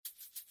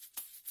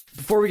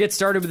Before we get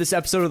started with this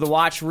episode of The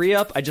Watch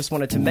Re-Up, I just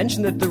wanted to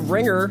mention that The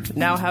Ringer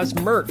now has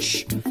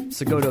merch.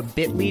 So go to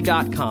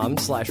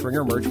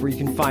bit.ly.com/Ringer merch where you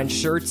can find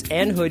shirts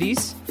and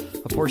hoodies.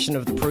 A portion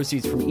of the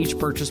proceeds from each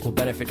purchase will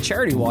benefit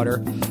Charity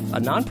Water,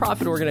 a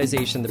nonprofit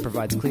organization that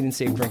provides clean and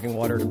safe drinking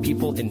water to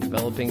people in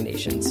developing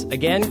nations.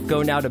 Again,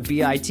 go now to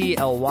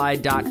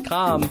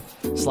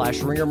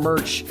bit.ly.com/Ringer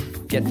merch.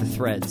 Get the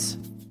threads.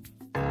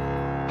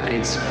 I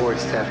need support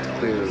staff to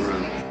clear the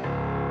room.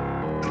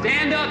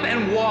 Stand up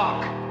and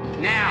walk.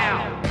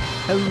 Now.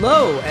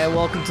 Hello, and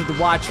welcome to The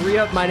Watch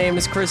Re-Up. My name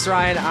is Chris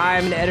Ryan.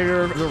 I'm an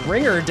editor of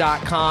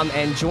TheRinger.com,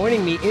 and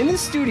joining me in the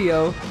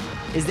studio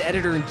is the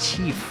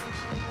editor-in-chief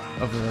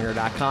of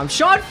TheRinger.com,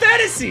 Sean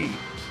Fennessy.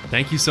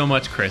 Thank you so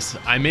much, Chris.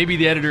 I may be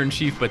the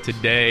editor-in-chief, but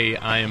today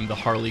I am the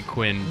Harley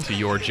Quinn to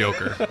your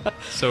Joker.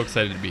 So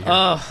excited to be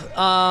here.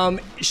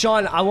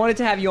 Sean, I wanted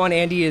to have you on.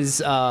 Andy is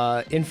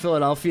in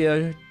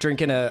Philadelphia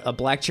drinking a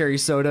black cherry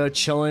soda,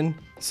 chilling.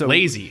 So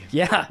Lazy.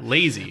 Yeah.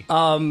 Lazy.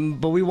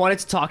 But we wanted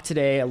to talk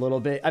today a little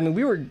bit. I mean,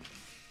 we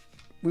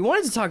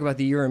wanted to talk about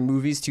the year in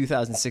movies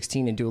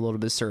 2016 and do a little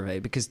bit of survey,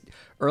 because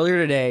earlier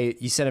today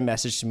you sent a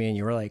message to me and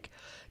you were like,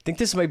 I think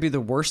this might be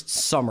the worst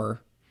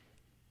summer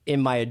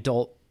in my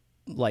adult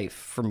life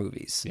for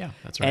movies. Yeah,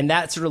 that's right. And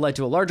that sort of led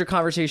to a larger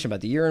conversation about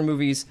the year in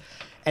movies.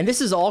 And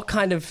this is all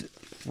kind of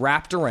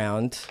wrapped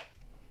around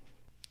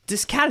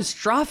this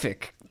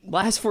catastrophic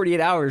last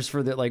 48 hours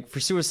for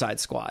Suicide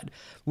Squad,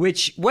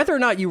 which, whether or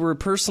not you were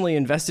personally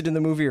invested in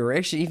the movie or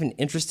actually even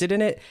interested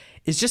in it,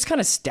 is just kind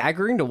of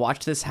staggering to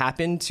watch this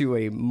happen to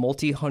a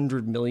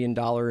multi-$100 million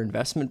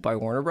investment by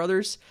Warner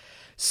Brothers.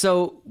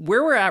 So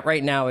where we're at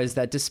right now is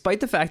that despite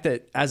the fact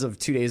that as of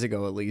 2 days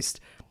ago, at least,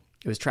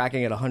 it was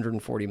tracking at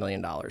 $140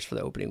 million for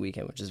the opening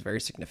weekend, which is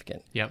very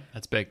significant. Yep,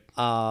 that's big.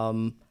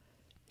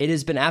 It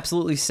has been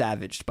absolutely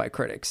savaged by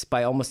critics,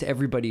 by almost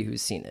everybody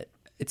who's seen it.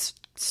 It's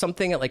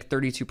something at like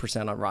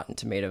 32% on Rotten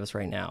Tomatoes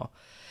right now.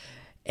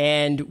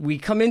 And we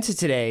come into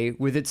today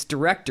with its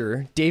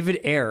director, David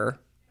Ayer,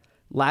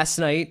 last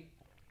night,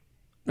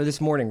 or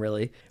this morning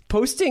really,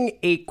 posting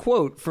a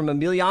quote from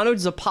Emiliano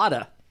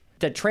Zapata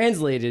that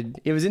translated,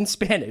 it was in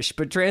Spanish,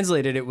 but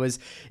translated it was,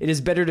 "It is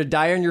better to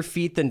die on your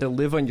feet than to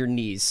live on your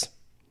knees."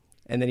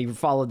 And then he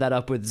followed that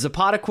up with,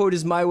 "Zapata quote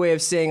is my way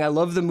of saying I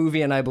love the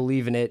movie and I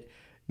believe in it.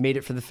 Made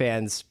it for the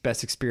fans.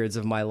 Best experience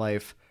of my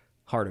life.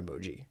 Heart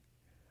emoji."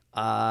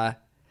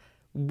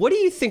 What do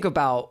you think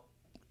about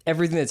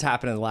everything that's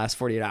happened in the last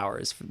 48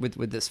 hours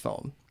with this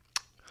film?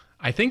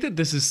 I think that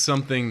this is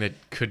something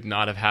that could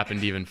not have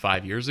happened even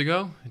 5 years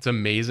ago. It's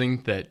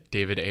amazing that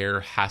David Ayer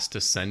has to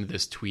send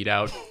this tweet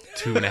out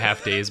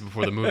 2.5 days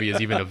before the movie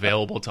is even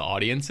available to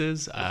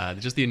audiences.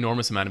 Just the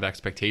enormous amount of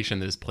expectation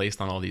that is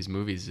placed on all these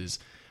movies is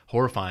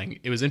horrifying.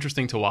 It was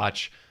interesting to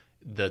watch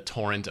the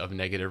torrent of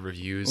negative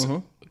reviews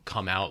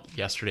come out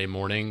yesterday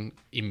morning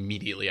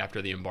immediately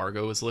after the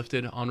embargo was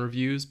lifted on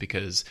reviews,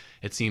 because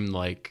it seemed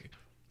like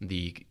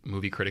the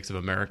Movie Critics of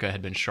America had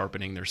been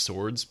sharpening their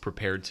swords,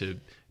 prepared to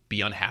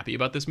be unhappy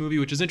about this movie,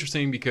 which is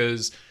interesting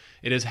because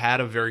it has had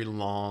a very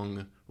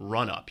long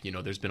run-up. You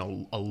know, there's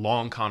been a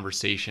long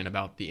conversation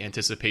about the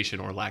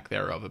anticipation or lack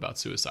thereof about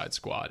Suicide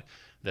Squad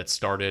that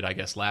started, I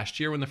guess, last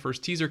year when the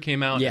first teaser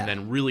came out, and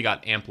then really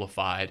got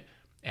amplified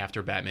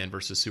after Batman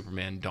vs.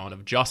 Superman Dawn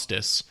of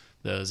Justice.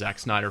 The Zack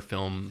Snyder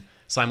film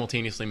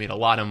simultaneously made a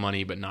lot of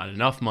money, but not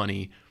enough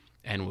money,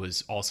 and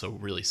was also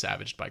really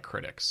savaged by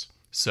critics.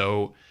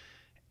 So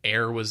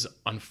Ayer was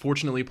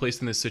unfortunately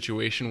placed in this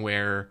situation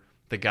where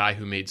the guy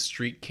who made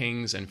Street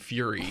Kings and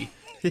Fury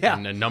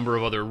and a number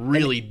of other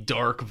really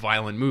dark,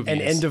 violent movies. And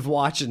End of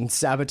Watch and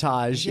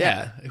Sabotage.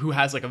 Who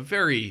has like a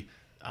very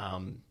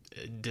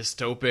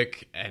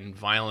dystopic and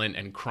violent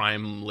and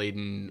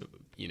crime-laden,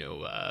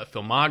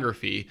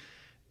 filmography,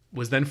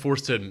 was then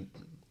forced to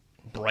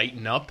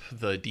brighten up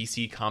the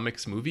DC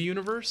Comics movie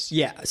universe.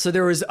 Yeah, so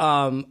there was,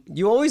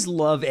 you always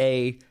love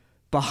a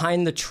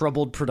behind the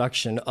troubled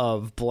production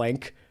of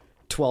blank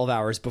 12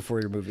 hours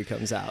before your movie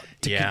comes out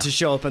to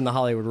show up in the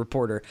Hollywood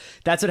Reporter.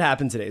 That's what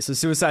happened today. So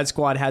Suicide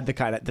Squad had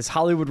this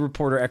Hollywood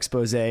Reporter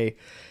expose in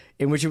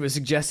which it was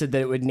suggested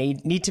that it would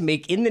need to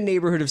make in the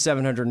neighborhood of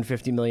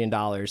 $750 million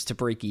to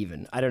break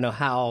even. I don't know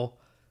how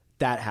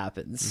that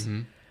happens.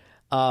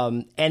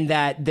 And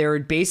that there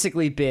had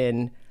basically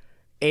been,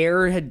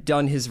 Ayer had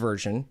done his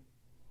version.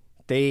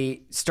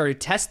 They started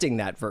testing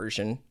that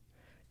version.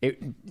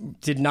 It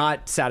did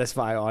not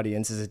satisfy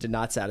audiences. It did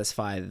not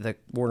satisfy the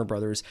Warner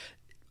Brothers.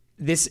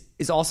 This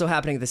is also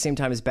happening at the same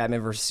time as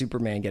Batman vs.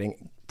 Superman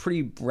getting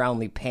pretty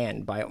roundly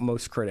panned by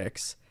most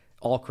critics,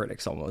 all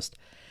critics almost.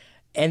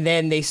 And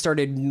then they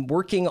started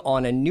working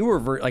on a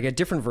newer, a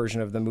different version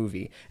of the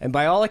movie. And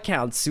by all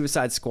accounts,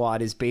 Suicide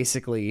Squad is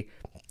basically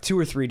 2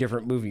 or 3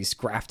 different movies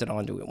grafted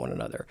onto one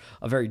another.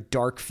 A very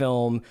dark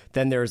film.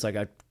 Then there's like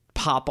a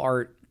pop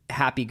art,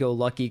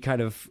 happy-go-lucky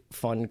kind of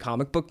fun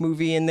comic book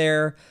movie in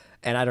there.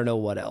 And I don't know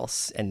what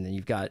else. And then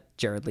you've got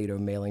Jared Leto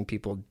mailing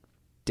people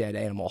dead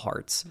animal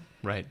hearts.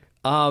 Right.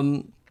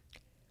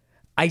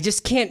 I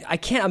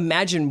can't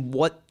imagine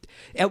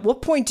at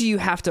what point do you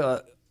have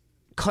to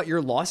cut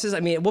your losses? I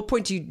mean, at what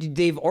point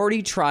they've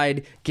already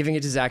tried giving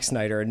it to Zack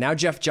Snyder. Now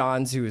Jeff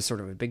Johns, who is sort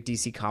of a big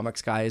DC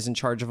Comics guy, is in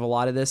charge of a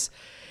lot of this.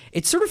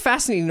 It's sort of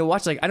fascinating to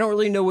watch. Like, I don't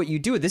really know what you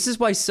do. This is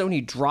why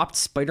Sony dropped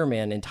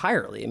Spider-Man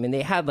entirely. I mean,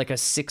 they had like a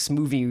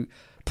 6-movie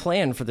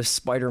plan for the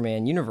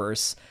Spider-Man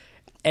universe,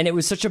 and it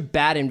was such a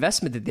bad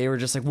investment that they were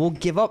just like, we'll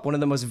give up one of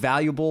the most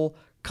valuable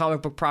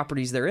comic book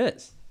properties there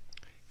is.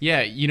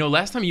 Yeah,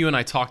 last time you and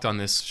I talked on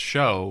this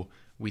show,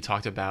 we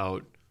talked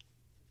about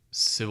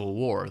Civil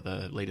War,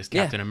 the latest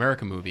Captain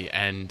America movie,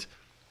 and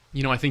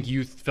I think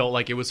you felt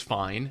like it was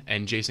fine,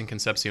 and Jason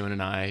Concepcion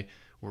and I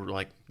were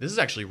like, this is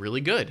actually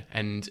really good.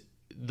 And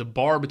the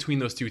bar between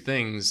those two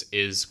things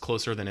is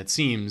closer than it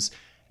seems,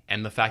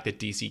 and the fact that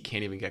DC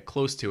can't even get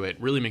close to it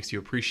really makes you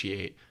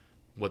appreciate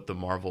what the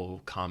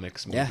Marvel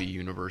Comics movie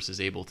universe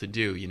is able to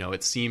do.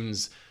 It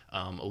seems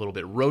a little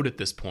bit rote at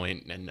this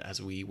point, and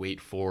as we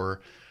wait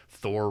for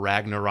Thor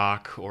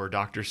Ragnarok or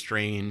Doctor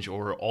Strange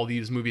or all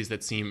these movies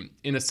that seem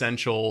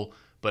inessential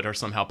but are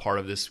somehow part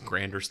of this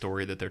grander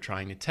story that they're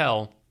trying to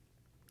tell,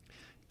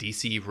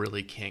 DC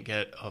really can't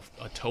get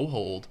a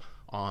toehold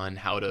on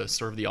how to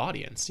serve the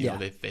audience.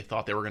 They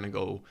thought they were going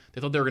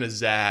to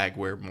zag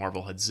where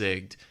Marvel had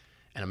zigged,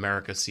 and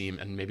America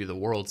and maybe the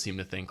world seemed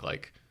to think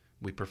like,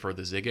 we prefer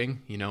the zigging,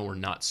 we're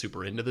not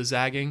super into the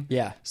zagging.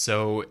 Yeah.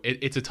 So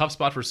it's a tough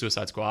spot for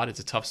Suicide Squad.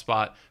 It's a tough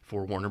spot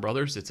for Warner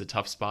Brothers. It's a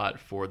tough spot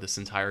for this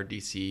entire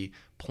DC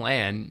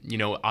plan.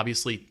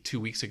 Obviously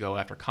 2 weeks ago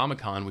after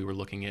Comic-Con, we were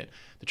looking at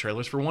the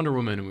trailers for Wonder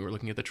Woman, and we were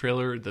looking at the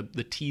trailer, the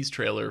tease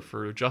trailer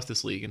for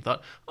Justice League, and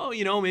thought,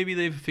 maybe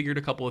they've figured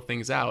a couple of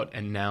things out,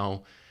 and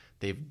now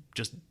they've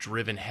just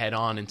driven head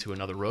on into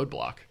another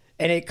roadblock.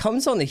 And it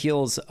comes on the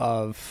heels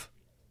of,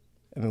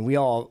 we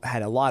all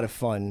had a lot of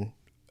fun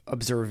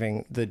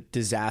observing the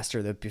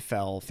disaster that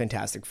befell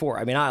Fantastic Four. I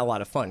had a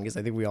lot of fun because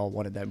I think we all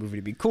wanted that movie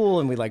to be cool,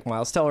 and we like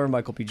Miles Teller,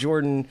 Michael B.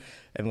 Jordan,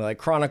 and we like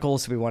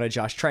Chronicles, so we wanted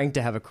Josh Trank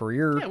to have a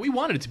career. Yeah, we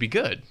wanted it to be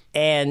good.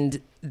 And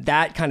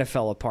that kind of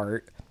fell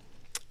apart.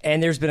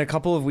 And there's been a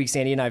couple of weeks,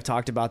 Andy and I have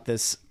talked about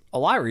this a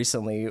lot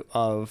recently,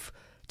 of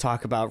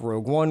talk about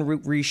Rogue One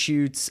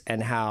reshoots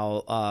and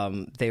how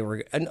they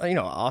were, and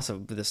also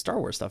the Star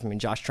Wars stuff.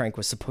 Josh Trank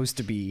was supposed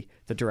to be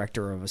the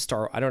director of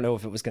I don't know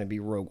if it was going to be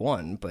Rogue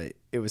One, but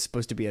it was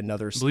supposed to be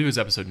another. I believe it was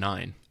episode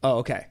 9. Oh,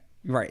 okay.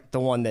 Right. The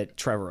one that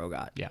Trevorrow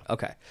got. Yeah.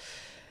 Okay.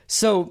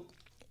 So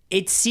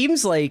it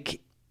seems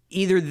like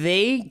either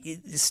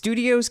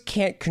studios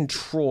can't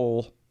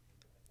control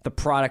the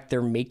product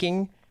they're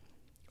making,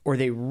 or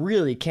they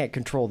really can't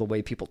control the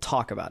way people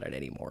talk about it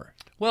anymore.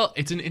 Well,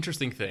 it's an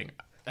interesting thing.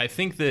 I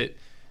think that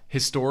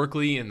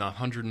historically, in the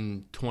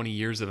 120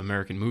 years of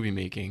American movie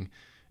making,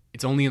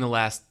 it's only in the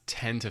last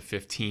 10 to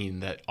 15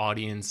 that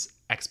audience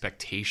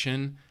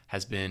expectation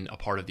has been a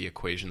part of the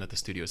equation that the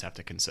studios have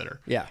to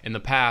consider. Yeah. In the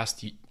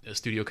past, a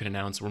studio could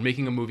announce, we're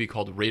making a movie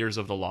called Raiders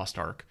of the Lost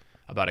Ark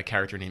about a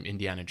character named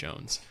Indiana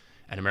Jones.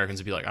 And Americans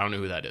would be like, I don't know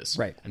who that is.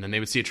 Right. And then they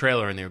would see a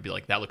trailer and they would be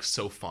like, that looks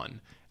so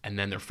fun. And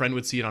then their friend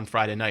would see it on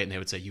Friday night, and they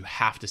would say, "You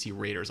have to see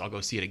Raiders. I'll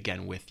go see it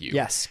again with you."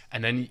 Yes.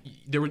 And then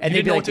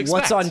they'd be like,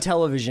 "What's on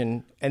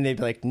television?" And they'd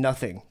be like,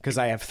 "Nothing, because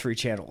I have 3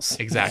 channels."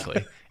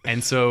 Exactly.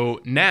 And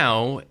so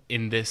now,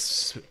 in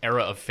this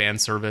era of fan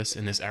service,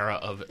 in this era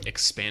of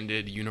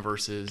expanded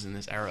universes, in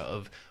this era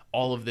of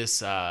all of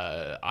this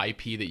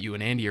IP that you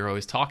and Andy are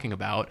always talking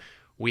about,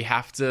 we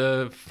have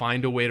to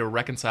find a way to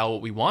reconcile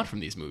what we want from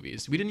these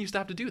movies. We didn't used to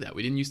have to do that.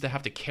 We didn't used to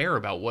have to care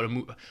about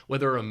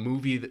whether a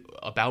movie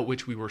about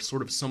which we were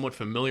sort of somewhat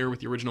familiar with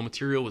the original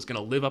material was going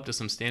to live up to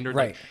some standard.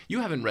 Right. Like,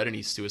 you haven't read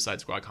any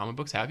Suicide Squad comic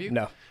books, have you?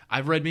 No.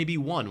 I've read maybe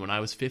one when I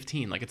was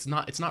 15. Like, it's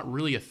not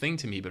really a thing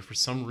to me, but for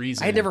some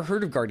reason... I had never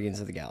heard of Guardians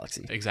of the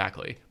Galaxy.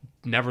 Exactly.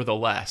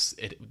 Nevertheless,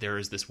 there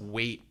is this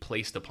weight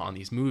placed upon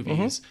these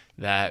movies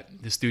that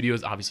the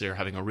studios obviously are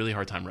having a really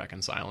hard time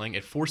reconciling.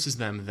 It forces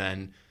them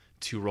then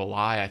to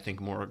rely, I think,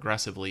 more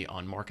aggressively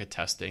on market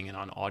testing and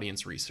on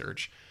audience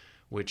research,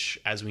 which,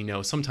 as we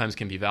know, sometimes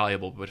can be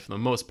valuable, but for the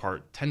most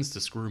part tends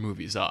to screw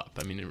movies up.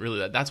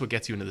 That's what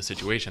gets you into the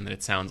situation that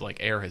it sounds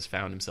like Ayer has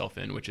found himself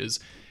in, which is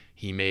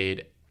he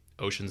made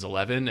Ocean's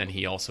 11 and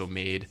he also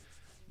made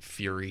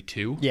Fury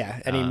 2.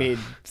 Yeah, and he made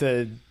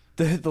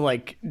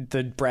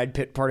the Brad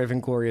Pitt part of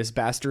Inglourious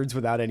Bastards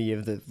without any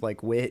of the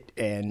wit,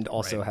 and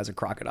also has a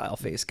crocodile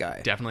face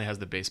guy. Definitely has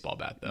the baseball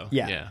bat though.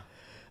 Yeah.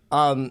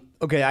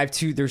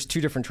 Okay, there's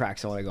 2 different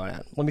tracks I want to go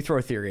on. Let me throw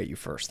a theory at you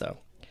first, though.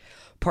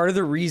 Part of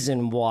the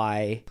reason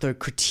why the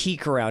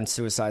critique around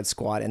Suicide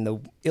Squad and the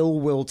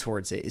ill will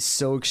towards it is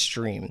so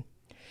extreme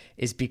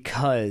is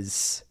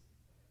because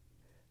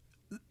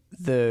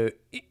the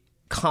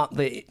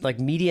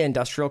media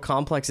industrial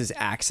complex's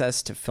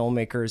access to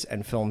filmmakers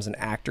and films and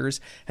actors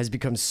has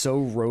become so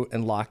rote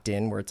and locked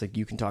in, where it's like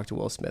you can talk to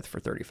Will Smith for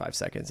 35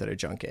 seconds at a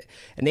junket.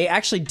 And they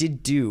actually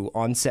did do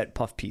on-set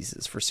puff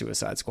pieces for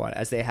Suicide Squad,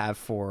 as they have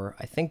for,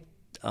 I think,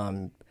 I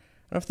don't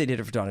know if they did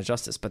it for Dawn of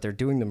Justice, but they're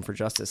doing them for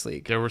Justice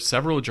League. There were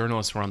several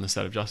journalists who were on the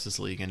set of Justice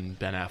League, and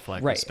Ben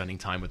Affleck was spending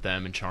time with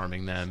them and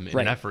charming them in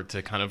an effort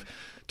to kind of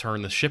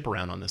turn the ship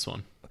around on this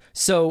one.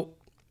 So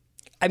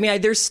I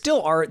mean, there's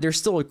still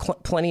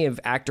plenty of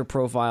actor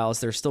profiles.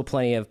 There's still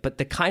plenty of, but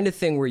the kind of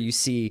thing where you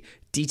see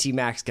DT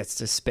Max gets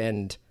to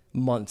spend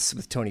months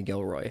with Tony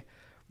Gilroy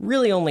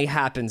really only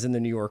happens in the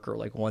New Yorker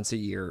like once a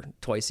year,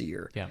 twice a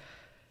year. Yeah.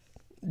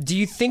 Do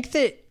you think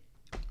that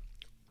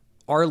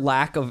our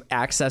lack of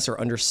access or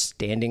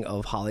understanding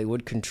of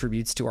Hollywood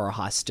contributes to our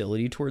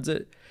hostility towards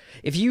it?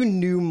 If you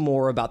knew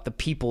more about the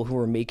people who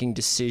were making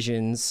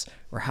decisions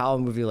or how a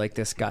movie like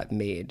this got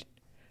made,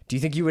 do you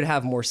think you would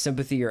have more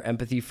sympathy or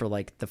empathy for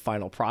like the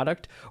final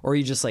product? Or are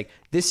you just like,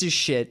 this is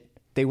shit,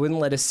 they wouldn't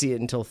let us see it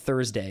until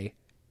Thursday?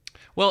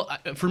 Well,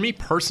 for me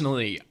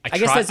personally, I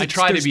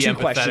try to be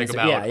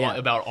empathetic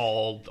about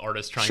all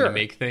artists trying to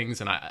make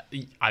things, and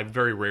I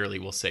very rarely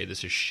will say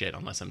this is shit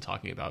unless I'm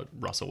talking about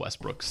Russell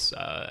Westbrook's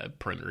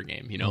perimeter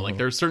game. You know, like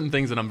there's certain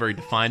things that I'm very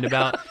defined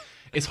about.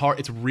 It's hard.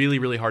 It's really,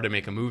 really hard to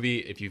make a movie.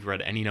 If you've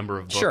read any number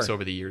of books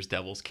over the years,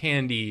 Devil's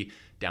Candy,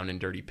 Down and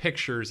Dirty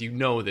Pictures, you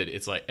know that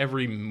it's like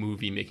every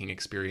movie making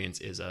experience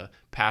is a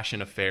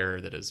passion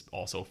affair that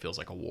also feels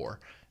like a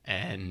war.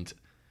 And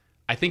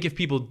I think if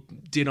people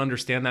did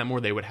understand that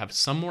more, they would have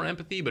some more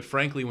empathy. But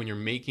frankly, when you're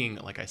making,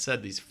 like I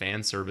said, these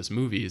fan service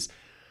movies,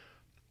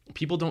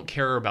 people don't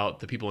care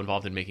about the people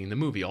involved in making the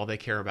movie. All they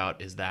care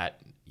about is that,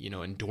 you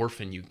know,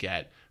 endorphin you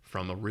get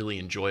from a really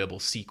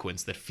enjoyable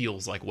sequence that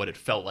feels like what it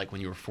felt like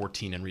when you were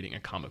 14 and reading a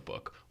comic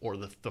book, or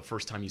the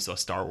first time you saw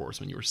Star Wars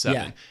when you were 7.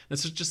 Yeah.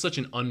 That's just such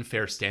an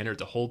unfair standard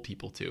to hold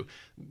people to.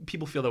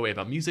 People feel that way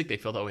about music. They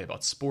feel that way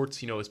about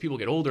sports. You know, as people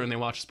get older and they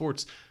watch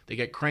sports, they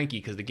get cranky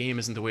because the game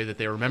isn't the way that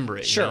they remember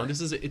it. Sure. You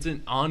know? It's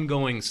an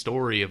ongoing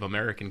story of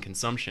American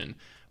consumption.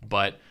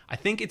 But I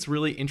think it's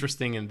really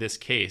interesting in this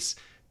case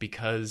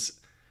because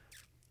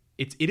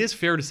it is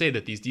fair to say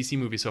that these DC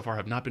movies so far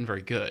have not been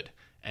very good.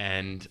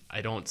 And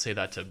I don't say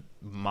that to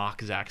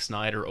mock Zack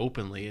Snyder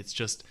openly. It's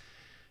just,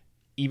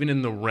 even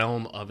in the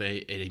realm of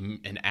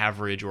an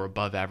average or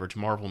above average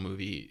Marvel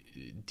movie,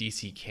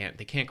 DC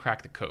can't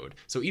crack the code.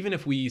 So even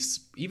if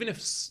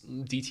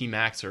DT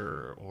Max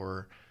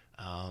or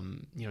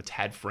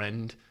Tad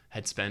Friend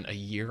had spent a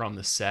year on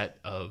the set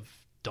of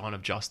Dawn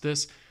of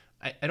Justice,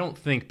 I don't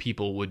think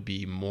people would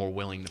be more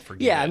willing to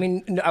forgive. Yeah, I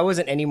mean, I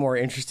wasn't any more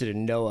interested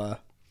in Noah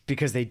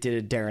because they did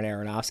a Darren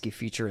Aronofsky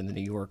feature in The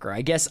New Yorker.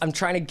 I guess I'm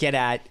trying to get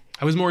at...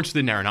 I was more interested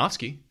in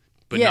Aronofsky,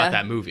 but not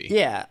that movie.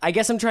 Yeah, I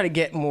guess I'm trying to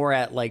get more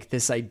at like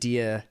this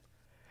idea.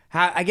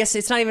 I guess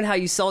it's not even how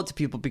you sell it to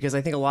people, because I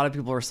think a lot of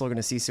people are still going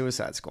to see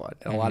Suicide Squad,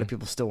 and a lot of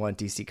people still want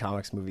DC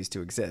Comics movies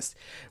to exist.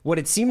 What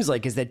it seems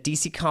like is that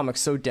DC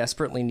Comics so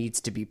desperately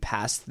needs to be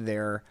past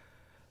their,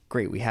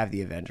 great, we have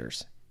the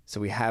Avengers.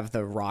 So we have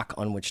the rock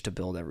on which to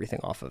build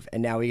everything off of.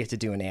 And now we get to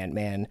do an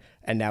Ant-Man,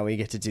 and now we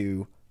get to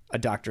do a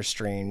Doctor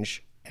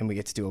Strange, and we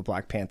get to do a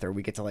Black Panther.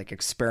 We get to like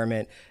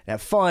experiment and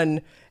have fun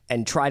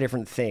and try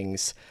different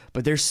things.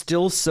 But they're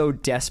still so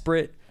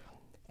desperate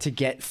to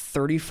get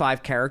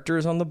 35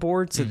 characters on the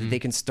board so that they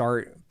can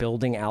start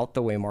building out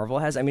the way Marvel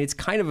has. I mean, it's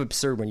kind of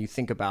absurd when you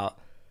think about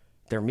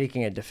they're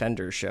making a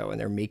Defenders show and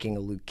they're making a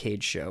Luke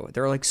Cage show.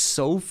 They're like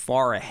so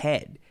far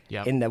ahead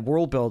in the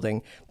world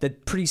building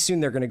that pretty soon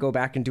they're going to go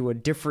back and do a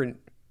different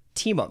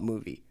team up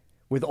movie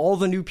with all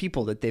the new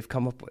people that they've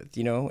come up with,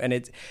 you know? And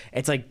it's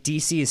like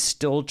DC is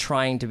still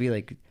trying to be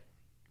like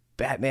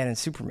Batman and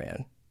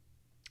Superman.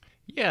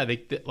 Yeah,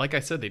 they like I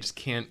said, they just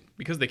can't,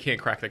 because they can't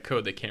crack that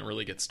code, they can't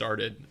really get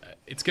started.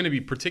 It's going to be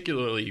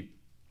particularly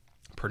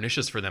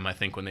pernicious for them, I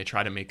think, when they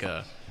try to make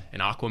an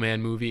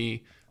Aquaman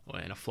movie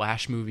and a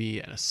Flash movie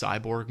and a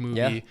Cyborg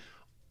movie,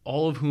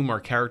 all of whom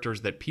are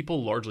characters that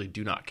people largely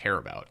do not care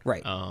about.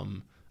 Right.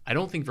 I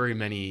don't think very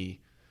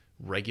many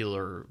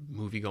regular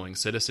movie-going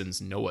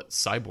citizens know what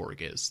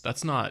Cyborg is.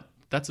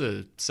 That's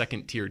a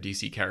second-tier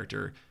DC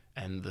character,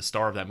 and the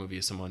star of that movie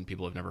is someone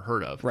people have never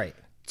heard of. Right.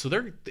 So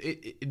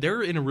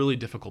they're in a really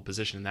difficult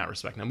position in that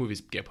respect. Now, movies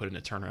get put in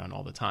a turnaround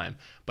all the time,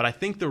 but I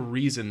think the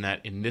reason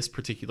that in this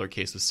particular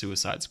case with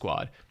Suicide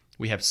Squad,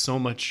 we have so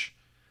much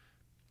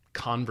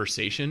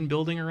conversation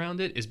building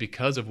around it is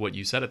because of what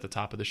you said at the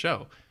top of the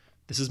show.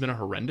 This has been a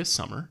horrendous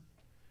summer.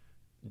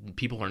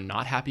 People are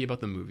not happy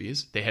about the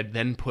movies. They had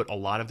then put a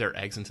lot of their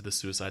eggs into the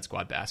Suicide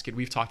Squad basket.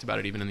 We've talked about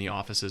it even in the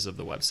offices of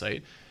the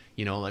website.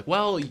 You know, like,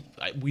 well,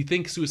 we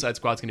think Suicide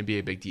Squad's going to be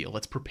a big deal.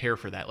 Let's prepare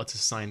for that. Let's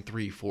assign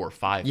 3, 4,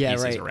 5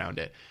 pieces around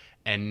it.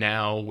 And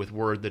now with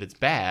word that it's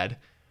bad,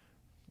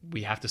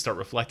 we have to start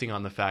reflecting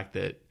on the fact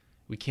that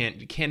we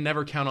can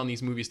never count on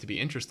these movies to be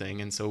interesting.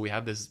 And so we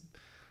have this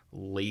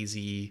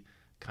lazy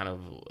kind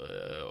of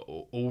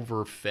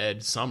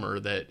overfed summer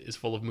that is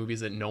full of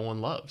movies that no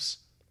one loves.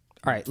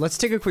 All right, let's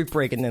take a quick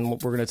break, and then we're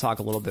going to talk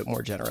a little bit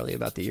more generally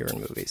about the year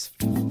in movies.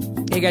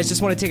 Hey guys,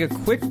 just want to take a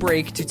quick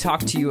break to talk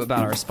to you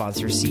about our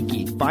sponsor,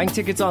 SeatGeek. Buying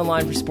tickets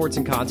online for sports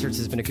and concerts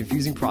has been a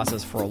confusing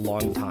process for a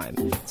long time.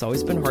 It's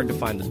always been hard to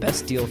find the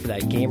best deal for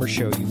that game or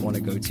show you want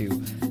to go to,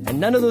 and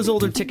none of those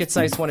older ticket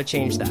sites want to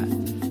change that.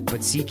 But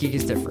SeatGeek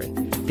is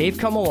different. They've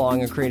come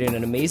along and created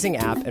an amazing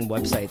app and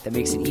website that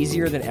makes it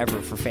easier than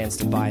ever for fans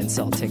to buy and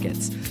sell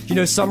tickets. You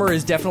know, summer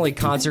is definitely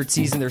concert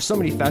season. There's so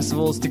many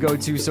festivals to go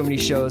to, so many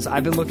shows.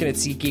 I've been looking at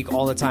SeatGeek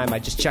all the time. I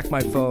just check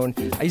my phone.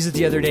 I used it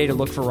the other day to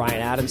look for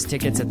Ryan Adams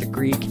tickets at the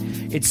Greek.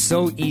 It's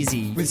so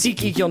easy. With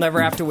SeatGeek, you'll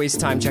never have to waste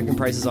time checking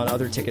prices on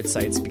other ticket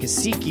sites because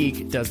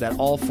SeatGeek does that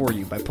all for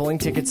you by pulling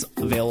tickets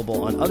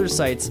available on other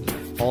sites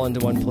all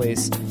into one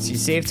place, so you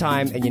save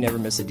time and you never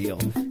miss a deal.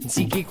 And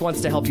SeatGeek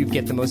wants to help you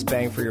get the most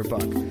bang for your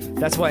buck.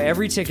 That's why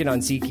every ticket on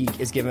SeatGeek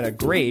is given a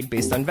grade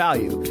based on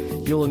value.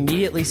 You'll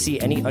immediately see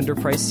any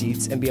underpriced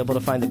seats and be able to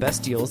find the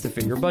best deals that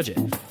fit your budget.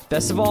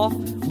 Best of all,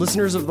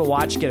 listeners of The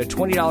Watch get a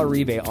 $20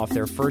 rebate off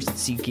their first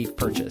SeatGeek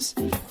purchase.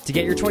 To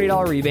get your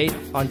 $20 rebate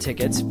on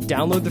tickets,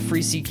 download the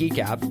free SeatGeek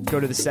app,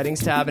 go to the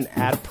settings tab and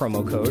add a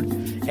promo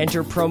code,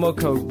 enter promo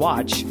code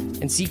WATCH,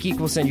 and SeatGeek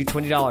will send you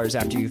 $20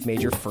 after you've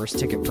made your first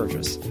ticket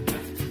purchase.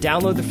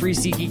 Download the free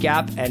SeatGeek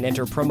app and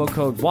enter promo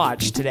code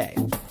WATCH today.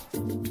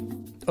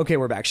 Okay,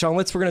 we're back. Sean,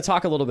 we're going to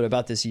talk a little bit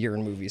about this year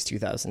in movies,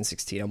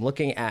 2016. I'm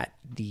looking at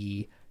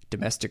the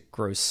domestic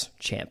gross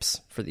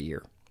champs for the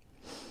year.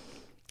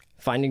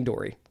 Finding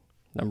Dory,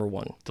 number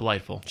 1.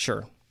 Delightful.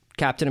 Sure.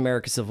 Captain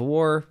America Civil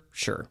War,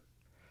 sure.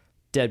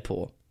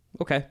 Deadpool,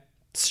 okay.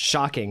 It's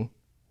shocking,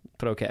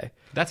 but okay.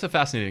 That's a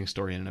fascinating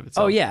story in and of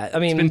itself. Oh, yeah. I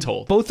mean, it's been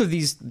told. Both of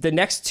these, the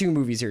next 2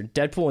 movies here,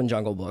 Deadpool and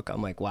Jungle Book,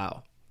 I'm like,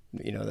 wow.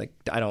 You know, like,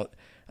 I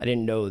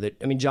didn't know that.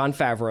 I mean, Jon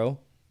Favreau,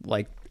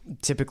 like,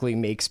 typically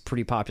makes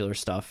pretty popular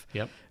stuff.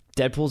 Yep.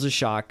 Deadpool's a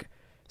shock.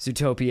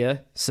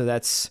 Zootopia, so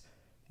that's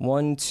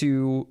 1,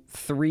 2,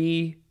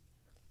 3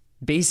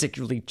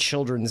 basically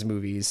children's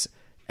movies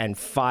and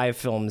 5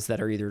 films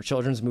that are either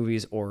children's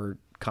movies or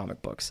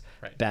comic books.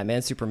 Right.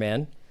 Batman,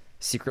 Superman,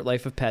 Secret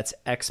Life of Pets,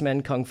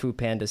 X-Men, Kung Fu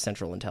Panda,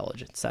 Central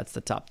Intelligence. That's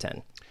the top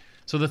 10.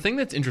 So the thing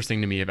that's interesting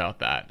to me about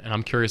that, and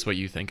I'm curious what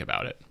you think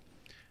about it,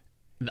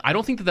 I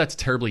don't think that that's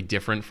terribly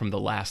different from the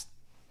last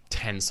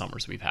 10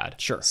 summers we've had.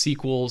 Sure.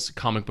 Sequels,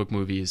 comic book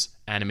movies,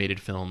 animated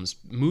films,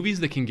 movies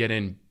that can get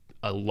in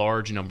a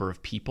large number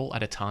of people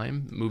at a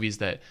time, movies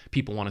that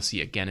people want to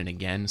see again and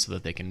again so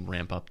that they can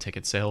ramp up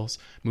ticket sales,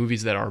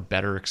 movies that are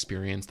better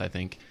experienced, I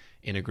think,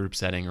 in a group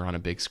setting or on a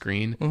big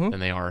screen than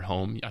they are at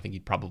home. I think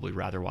you'd probably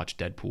rather watch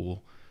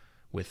Deadpool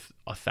with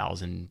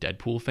 1,000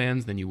 Deadpool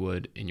fans than you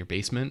would in your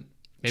basement.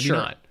 Maybe Sure.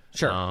 not.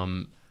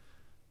 Sure.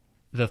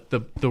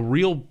 The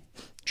real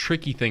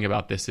tricky thing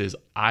about this is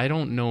I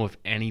don't know if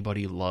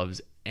anybody loves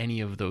any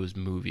of those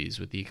movies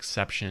with the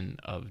exception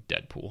of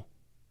Deadpool.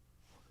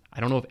 I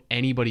don't know if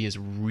anybody is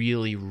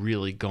really,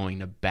 really going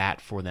to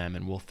bat for them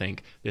and will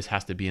think this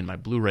has to be in my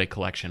Blu-ray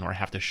collection or I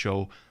have to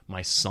show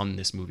my son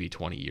this movie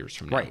 20 years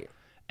from now. Right.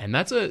 And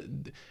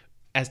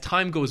as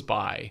time goes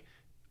by,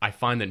 I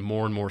find that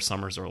more and more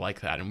summers are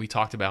like that. And we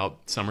talked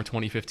about summer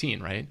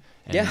 2015, right?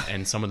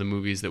 And some of the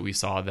movies that we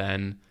saw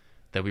then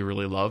that we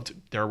really loved.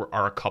 There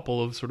are a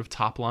couple of sort of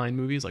top line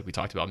movies, like we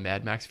talked about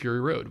Mad Max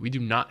Fury Road. We do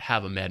not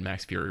have a Mad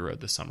Max Fury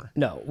Road this summer.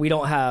 No, we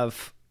don't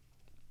have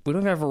a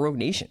Rogue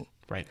Nation.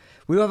 Right.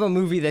 We don't have a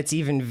movie that's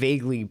even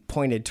vaguely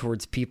pointed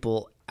towards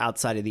people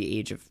outside of the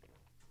age of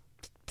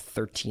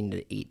 13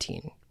 to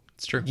 18.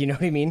 It's true. You know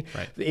what I mean?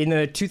 Right. In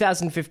the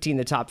 2015,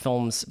 the top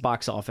films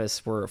box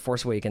office were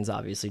Force Awakens,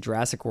 obviously,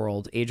 Jurassic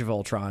World, Age of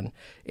Ultron,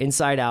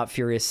 Inside Out,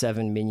 Furious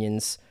 7,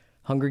 Minions,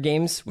 Hunger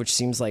Games, which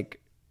seems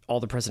like All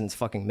the President's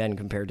Fucking Men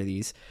compared to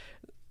these,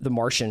 The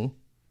Martian,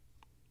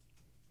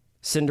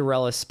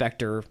 Cinderella,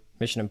 Spectre,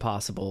 Mission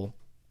Impossible,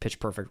 Pitch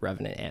Perfect,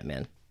 Revenant,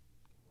 Ant-Man.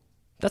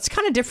 That's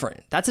kind of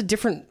different. That's a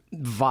different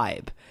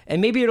vibe.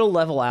 And maybe it'll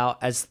level out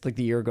as like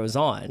the year goes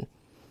on.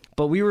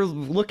 But we were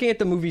looking at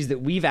the movies that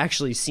we've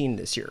actually seen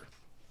this year,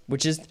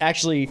 which is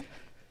actually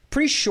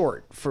pretty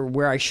short for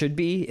where I should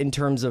be in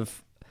terms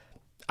of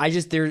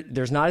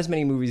there's not as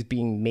many movies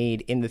being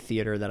made in the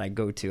theater that I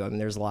go to. I mean,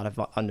 there's a lot of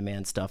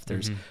on-demand stuff.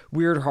 There's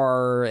weird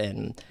horror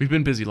and we've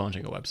been busy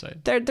launching a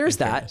website. There's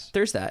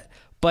that.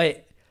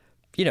 But,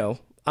 you know,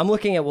 I'm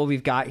looking at what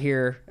we've got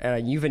here,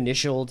 and you've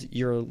initialed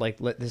your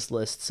this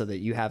list so that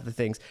you have the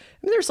things. I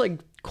mean, there's like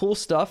cool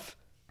stuff.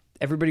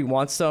 Everybody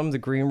wants some. The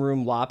Green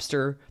Room,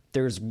 Lobster.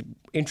 There's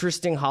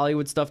interesting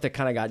Hollywood stuff that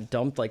kind of got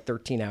dumped like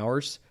 13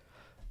 hours.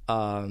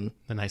 The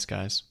Nice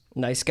Guys.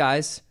 Nice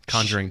Guys.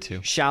 Conjuring 2.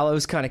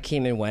 Shallows kind of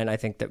came and went. I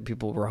think that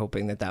people were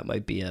hoping that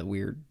might be a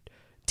weird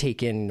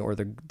Taken or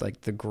the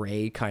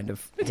gray kind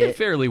of It did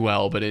fairly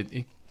well, but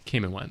it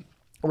came and went.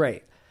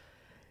 Right.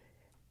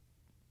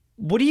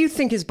 What do you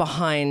think is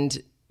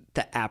behind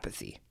the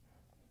apathy?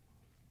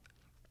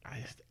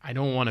 I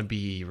don't want to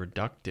be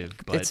reductive,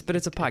 but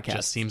it's a podcast. It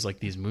just seems like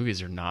these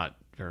movies are not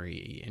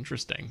very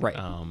interesting. Right.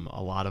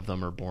 A lot of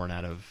them are born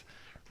out of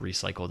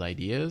recycled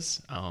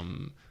ideas,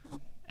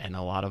 and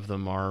a lot of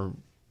them are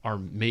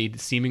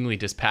made seemingly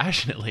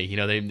dispassionately. You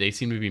know, they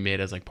seem to be made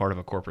as like part of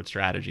a corporate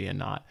strategy and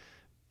not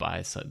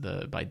by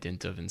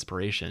dint of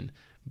inspiration.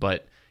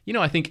 But you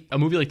know, I think a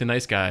movie like The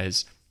Nice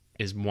Guys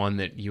is one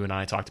that you and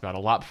I talked about a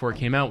lot before it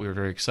came out. We were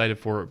very excited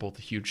for it. We're both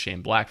huge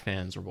Shane Black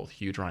fans. We're both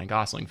huge Ryan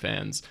Gosling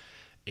fans.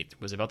 It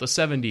was about the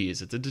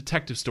 70s. It's a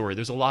detective story.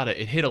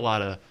 It hit a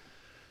lot of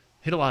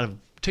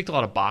ticked a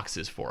lot of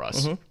boxes for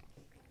us.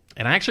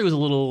 And I actually was a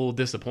little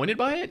disappointed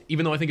by it,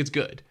 even though I think it's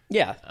good.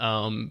 Yeah.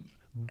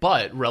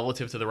 But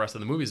relative to the rest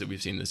of the movies that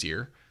we've seen this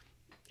year,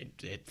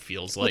 it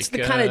feels like it's the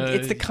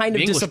kind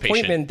of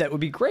disappointment Patient. that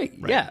would be great.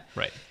 Right, Yeah.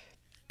 Right.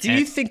 Do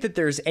you think that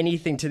there's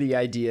anything to the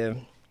idea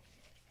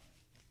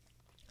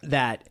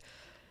that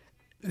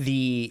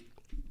the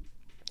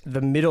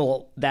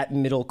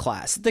middle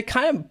class, the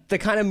kind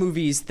of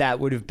movies that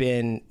would have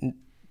been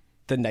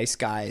the Nice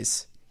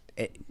Guys,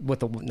 what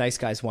the Nice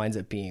Guys winds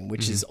up being,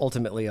 which is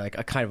ultimately like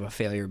a kind of a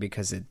failure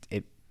because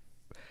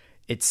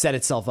it set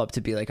itself up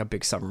to be like a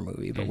big summer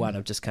movie, but wound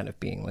up just kind of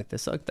being like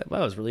this. Like, that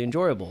was really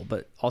enjoyable,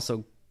 but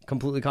also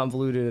completely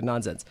convoluted and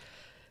nonsense.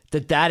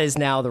 That is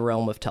now the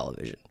realm of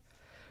television.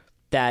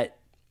 That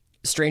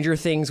Stranger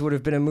Things would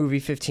have been a movie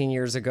 15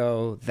 years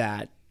ago.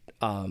 That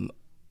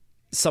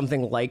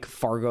something like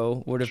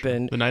Fargo would have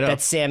been.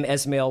 That Sam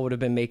Esmail would have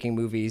been making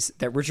movies.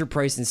 That Richard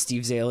Price and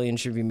Steve Zalian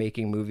should be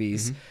making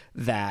movies.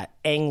 That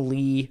Ang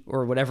Lee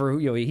or whatever,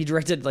 he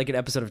directed like an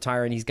episode of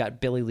Tyrant. He's got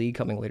Billy Lee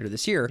coming later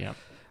this year. Yeah.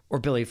 Or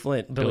Billy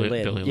Lynn. Billy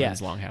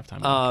Lynn's long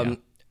halftime.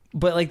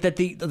 But like that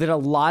a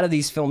lot of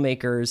these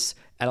filmmakers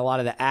and a lot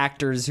of the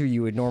actors who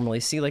you would normally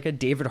see, like a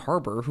David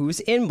Harbour, who's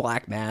in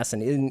Black Mass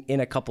and in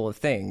a couple of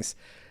things,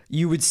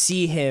 you would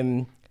see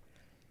him.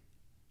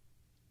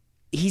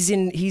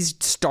 He's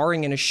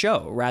starring in a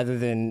show rather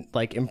than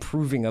like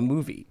improving a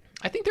movie.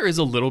 I think there is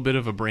a little bit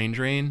of a brain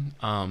drain,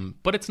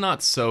 but it's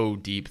not so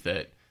deep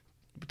that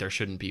there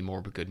shouldn't be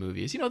more good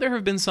movies. There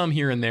have been some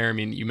here and there. I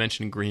mean, you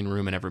mentioned Green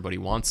Room and Everybody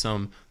Wants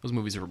Some. Those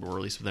movies were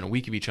released within a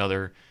week of each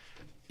other.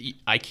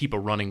 I keep a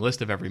running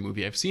list of every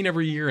movie I've seen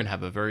every year and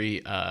have a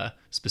very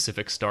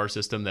specific star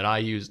system that I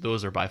use.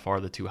 Those are by far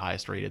the two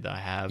highest rated that I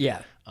have.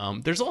 Yeah.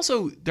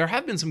 There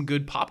have been some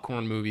good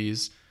popcorn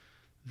movies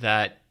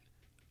that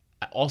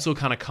also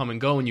kind of come and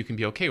go, and you can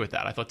be okay with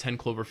that. I thought 10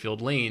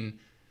 Cloverfield Lane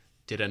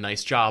did a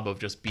nice job of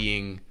just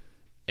being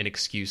an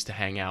excuse to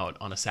hang out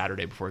on a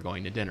Saturday before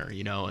going to dinner,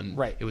 and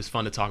right. It was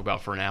fun to talk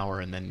about for an hour,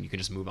 and then you can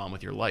just move on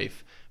with your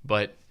life.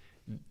 But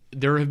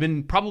there have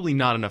been probably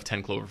not enough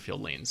 10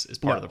 Cloverfield Lanes is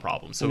part of the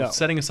problem. So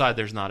setting aside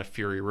there's not a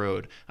Fury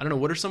Road, I don't know,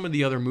 what are some of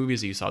the other movies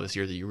that you saw this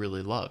year that you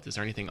really loved? Is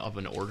there anything of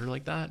an order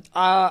like that?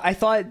 I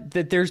thought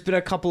that there's been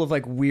a couple of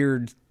like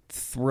weird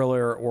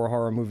thriller or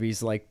horror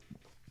movies like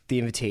The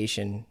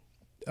Invitation.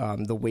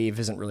 The Wave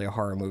isn't really a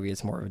horror movie,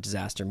 it's more of a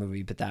disaster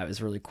movie, but that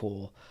was really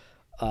cool.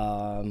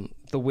 The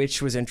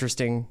Witch was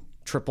interesting.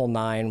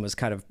 999 was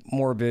kind of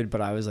morbid,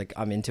 but I was like,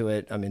 I'm into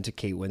it. I'm into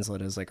Kate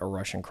Winslet as like a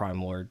Russian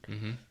crime lord.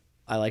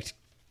 I liked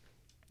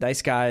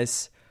Nice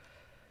Guys.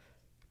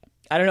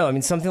 I don't know. I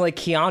mean, something like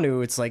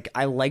Keanu, it's like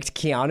I liked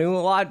Keanu a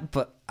lot,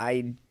 but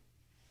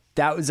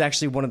that was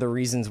actually one of the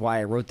reasons why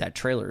I wrote that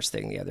trailers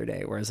thing the other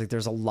day, where I was like,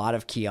 there's a lot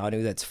of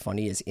Keanu that's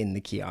funny is in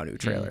the Keanu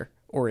trailer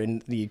or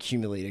in the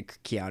accumulated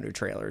Keanu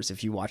trailers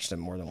if you watch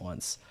them more than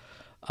once.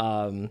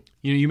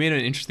 You made an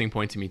interesting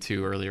point to me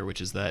too earlier,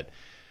 which is that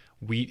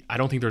I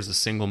don't think there's a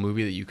single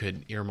movie that you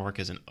could earmark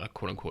as a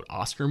quote unquote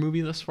Oscar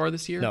movie thus far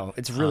this year. No,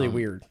 it's really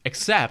weird.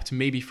 Except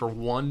maybe for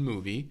one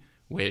movie,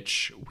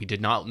 which we did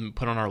not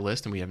put on our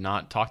list and we have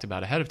not talked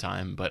about ahead of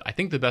time. But I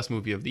think the best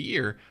movie of the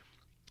year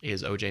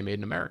is OJ Made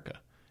in America.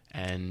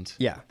 And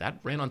that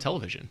ran on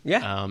television.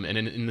 Yeah. And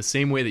in the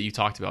same way that you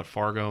talked about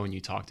Fargo and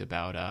you talked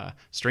about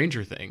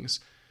Stranger Things,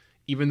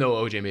 even though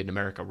OJ Made in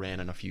America ran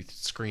on a few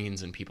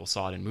screens and people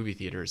saw it in movie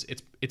theaters,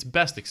 it's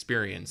best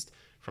experienced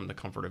from the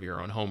comfort of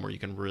your own home, where you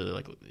can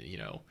really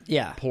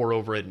pour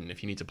over it, and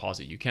if you need to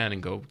pause it, you can,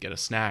 and go get a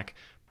snack.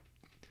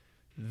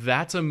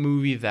 That's a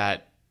movie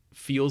that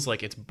feels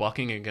like it's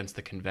bucking against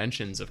the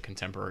conventions of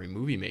contemporary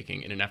movie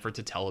making in an effort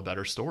to tell a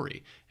better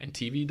story, and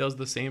TV does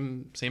the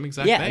same exact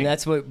thing. Yeah, and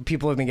that's what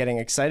people have been getting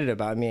excited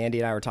about. I mean, Andy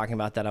and I were talking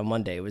about that on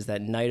Monday. Was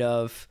that Night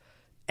of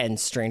and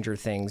Stranger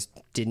Things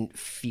didn't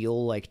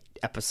feel like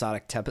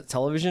episodic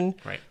television,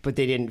 right? But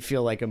they didn't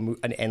feel like an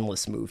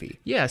endless movie.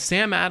 Yeah,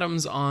 Sam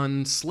Adams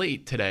on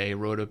Slate today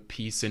wrote a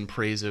piece in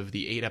praise of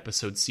the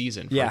 8-episode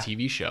season for a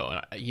TV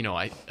show. And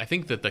I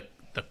think that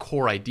the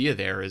core idea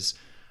there is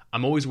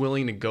I'm always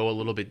willing to go a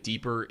little bit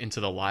deeper into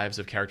the lives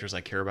of characters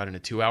I care about in a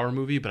 2-hour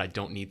movie, but I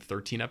don't need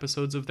 13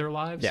 episodes of their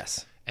lives.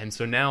 Yes. And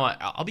so now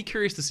I'll be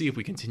curious to see if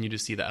we continue to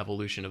see the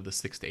evolution of the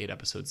 6 to 8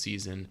 episode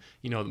season,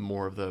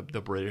 more of the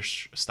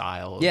British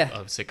style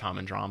of sitcom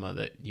and drama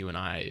that you and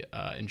I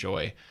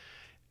enjoy.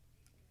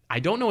 I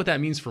don't know what that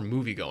means for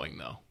movie going,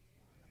 though.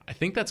 I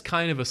think that's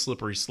kind of a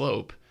slippery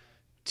slope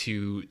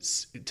to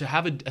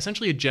have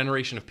essentially a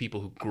generation of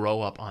people who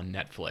grow up on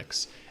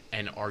Netflix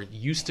and are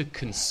used to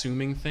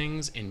consuming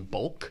things in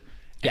bulk.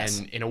 Yes.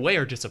 And in a way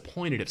are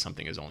disappointed if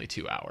something is only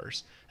 2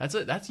 hours.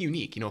 That's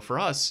unique. For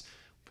us,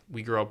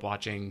 we grew up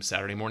watching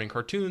Saturday morning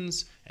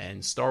cartoons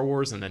and Star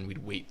Wars, and then we'd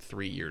wait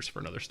 3 years for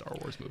another Star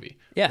Wars movie.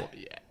 Yeah.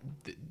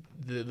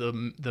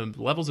 The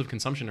levels of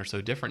consumption are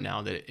so different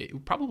now that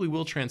it probably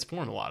will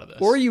transform a lot of this.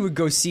 Or you would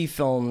go see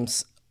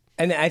films,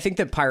 and I think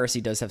that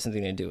piracy does have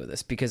something to do with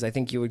this, because I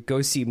think you would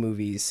go see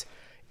movies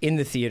in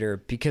the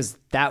theater because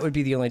that would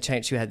be the only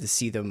chance you had to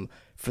see them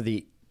for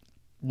the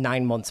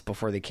 9 months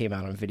before they came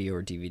out on video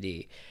or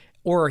DVD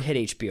or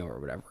hit HBO or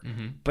whatever.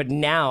 But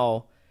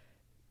now,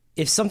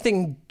 if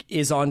something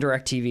is on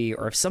DirecTV,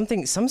 or if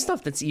some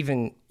stuff that's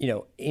even,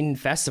 in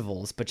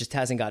festivals but just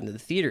hasn't gotten to the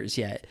theaters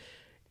yet,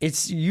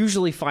 it's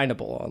usually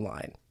findable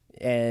online,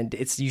 and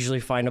it's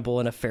usually findable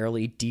in a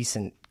fairly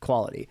decent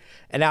quality.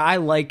 And I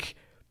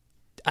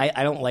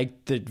don't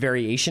like the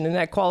variation in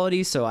that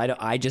quality, so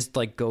I just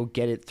like go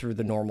get it through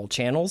the normal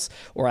channels,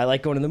 or I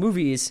like going to the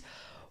movies,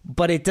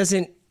 but it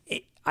doesn't.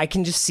 I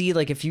can just see,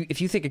 like, if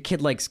you think a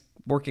kid likes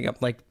working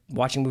up, like,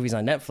 watching movies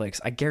on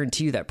Netflix, I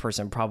guarantee you that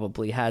person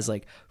probably has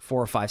like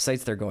 4 or 5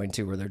 sites they're going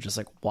to where they're just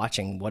like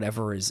watching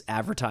whatever is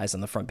advertised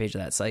on the front page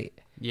of that site.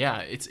 Yeah,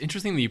 it's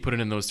interesting that you put it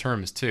in those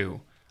terms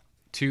too.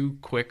 2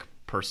 quick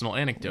personal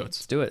anecdotes.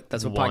 Let's do it.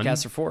 That's what One,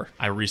 podcasts are for.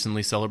 I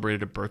recently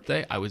celebrated a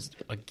birthday.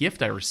 A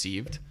gift I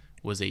received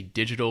was a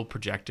digital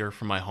projector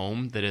for my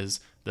home that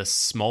is the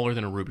smaller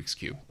than a Rubik's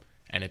Cube.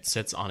 And it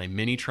sits on a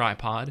mini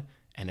tripod,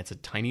 and it's a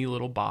tiny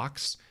little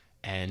box,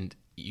 and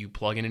you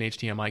plug in an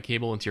HDMI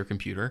cable into your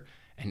computer,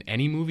 and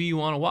any movie you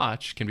want to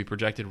watch can be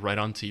projected right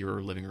onto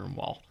your living room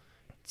wall.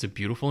 It's a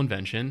beautiful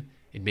invention.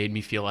 It made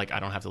me feel like I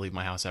don't have to leave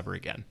my house ever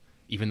again,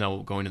 even though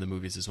going to the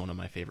movies is one of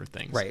my favorite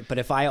things. Right, but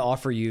if I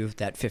offer you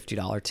that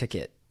 $50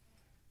 ticket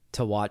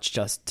to watch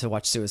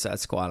Suicide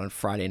Squad on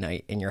Friday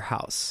night in your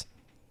house,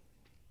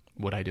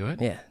 would I do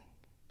it? Yeah.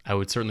 I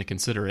would certainly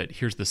consider it.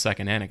 Here's the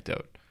second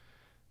anecdote.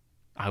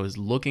 I was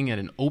looking at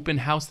an open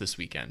house this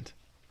weekend.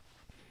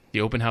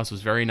 The open house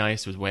was very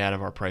nice. It was way out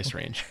of our price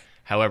range.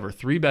 However,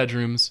 3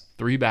 bedrooms,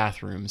 3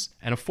 bathrooms,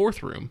 and a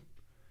 4th room,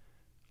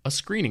 a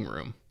screening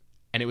room.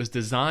 And it was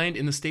designed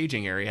in the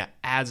staging area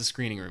as a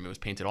screening room. It was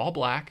painted all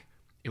black.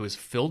 It was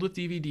filled with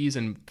DVDs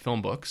and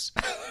film books.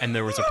 And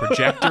there was a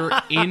projector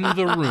in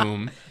the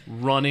room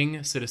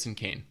running Citizen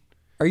Kane.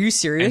 Are you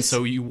serious? And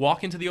so you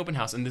walk into the open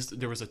house, and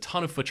there was a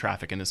ton of foot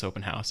traffic in this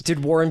open house.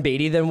 Did Warren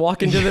Beatty then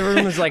walk into the room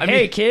and was like,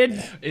 hey,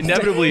 kid?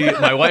 Inevitably,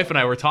 my wife and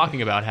I were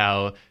talking about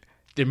how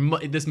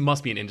this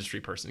must be an industry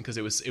person, because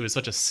it was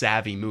such a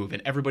savvy move.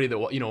 And everybody that,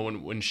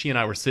 when she and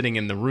I were sitting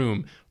in the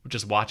room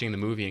just watching the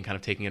movie and kind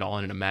of taking it all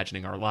in and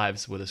imagining our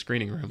lives with a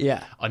screening room,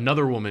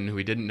 another woman who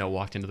we didn't know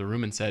walked into the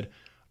room and said,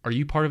 are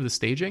you part of the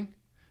staging?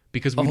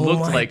 Because we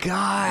looked like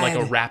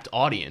a rapt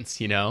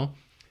audience,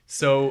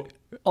 So...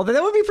 Although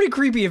that would be pretty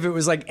creepy if it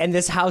was like, and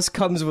this house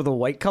comes with a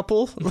white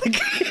couple, like,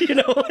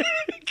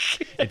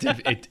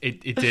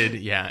 It did,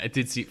 yeah. It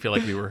did feel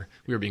like we were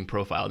being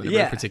profiled in a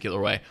very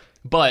particular way.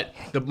 But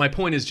my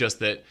point is just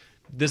that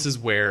this is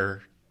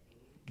where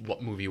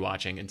what movie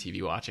watching and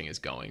TV watching is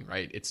going,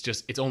 right?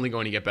 It's only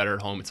going to get better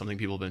at home. It's something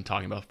people have been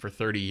talking about for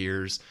 30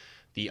 years.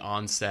 The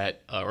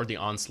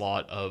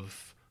onslaught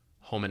of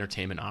home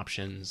entertainment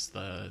options,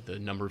 the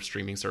number of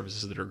streaming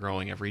services that are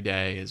growing every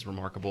day is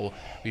remarkable.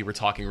 We were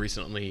talking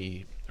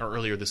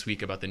earlier this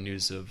week about the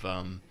news of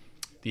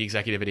the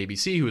executive at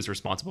ABC who was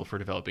responsible for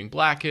developing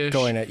Blackish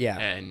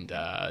and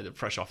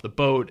Fresh Off the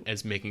Boat,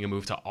 as making a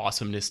move to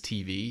Awesomeness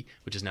TV,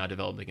 which is now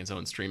developing its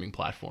own streaming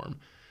platform.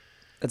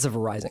 That's a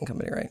Verizon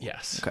company, right?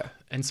 Yes. Okay.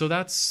 And so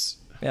that's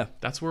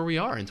where we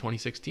are in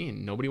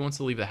 2016. Nobody wants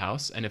to leave the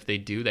house, and if they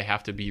do, they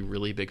have to be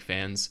really big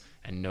fans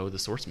and know the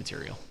source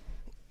material.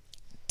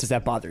 Does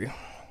that bother you?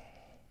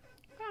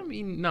 I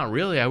mean, not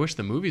really. I wish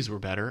the movies were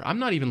better. I'm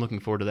not even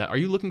looking forward to that. Are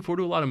you looking forward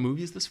to a lot of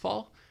movies this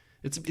fall?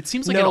 It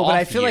seems like no, but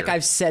I feel like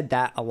I've said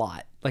that a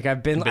lot. Like I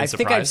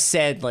think I've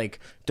said like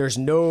there's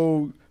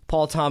no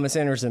Paul Thomas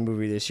Anderson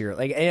movie this year.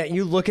 Like, and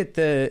you look at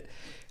the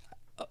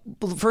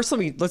first.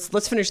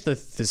 Let's finish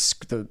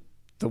the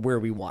where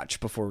we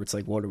watch before it's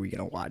like, what are we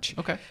gonna watch?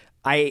 Okay.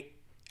 I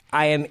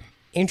am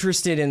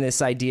interested in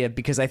this idea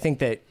because I think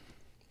that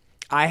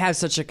I have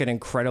such like an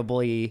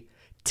incredibly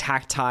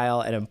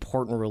tactile and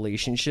important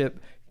relationship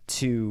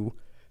to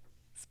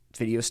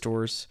video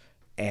stores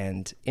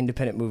and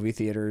independent movie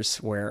theaters,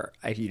 where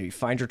you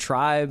find your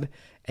tribe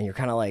and you're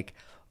kind of like,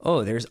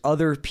 oh, there's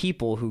other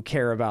people who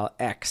care about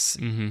X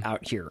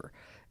out here.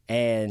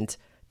 And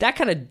that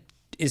kind of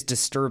is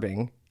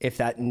disturbing if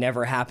that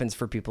never happens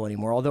for people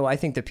anymore. Although I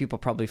think that people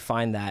probably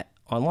find that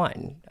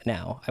online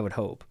now, I would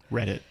hope.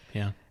 Reddit,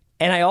 yeah.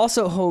 And I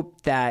also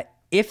hope that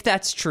if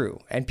that's true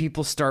and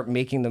people start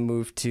making the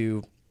move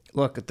to,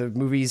 look, the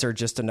movies are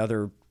just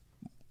another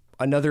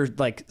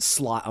like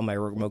slot on my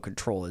remote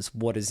control is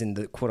what is in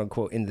the quote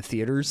unquote in the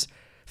theaters,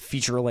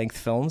 feature length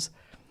films.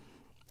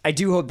 I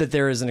do hope that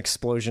there is an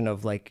explosion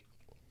of like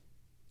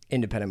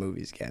independent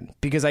movies again,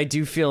 because I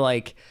do feel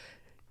like,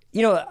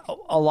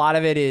 a lot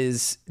of it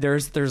is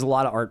there's a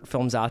lot of art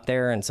films out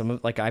there, and some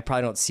of like I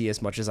probably don't see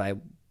as much as I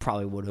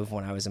probably would have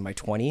when I was in my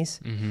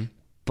 20s.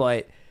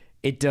 But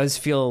it does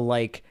feel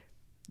like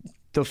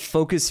the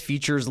focus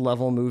features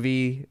level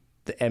movie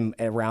and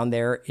around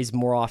there is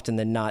more often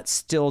than not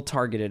still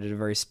targeted at a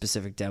very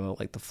specific demo,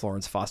 like the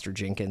Florence Foster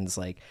Jenkins,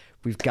 like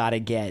we've got to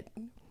get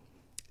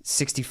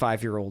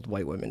 65-year-old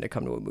white women to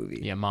come to a movie.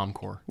 Yeah,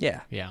 momcore.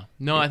 Yeah.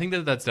 No, I think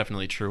that's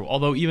definitely true.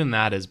 Although even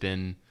that has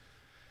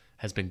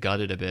has been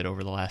gutted a bit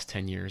over the last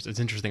 10 years. It's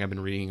interesting. I've been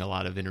reading a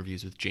lot of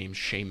interviews with James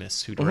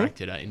Schamus, who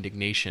directed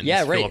Indignation,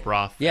 Philip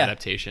Roth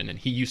adaptation. And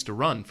he used to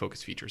run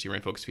Focus Features. He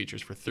ran Focus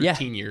Features for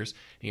 13 years.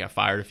 He got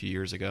fired a few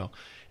years ago.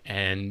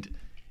 And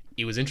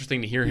it was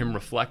interesting to hear him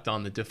reflect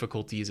on the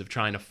difficulties of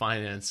trying to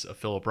finance a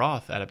Philip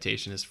Roth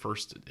adaptation,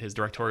 his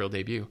directorial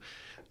debut.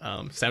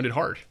 Sounded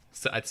hard.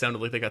 It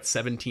sounded like they got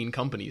 17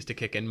 companies to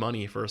kick in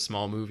money for a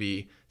small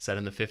movie set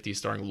in the 50s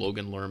starring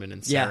Logan Lerman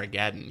and Sarah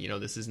Gadon. You know,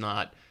 this is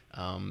not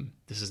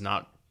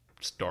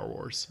Star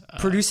Wars.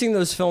 Producing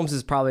those films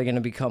is probably going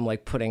to become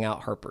like putting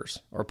out Harper's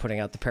or putting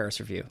out the Paris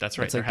Review. That's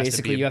right. It's like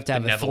basically you have to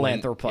have a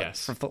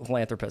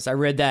philanthropist. I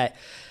read that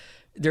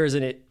there's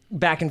a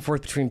back and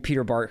forth between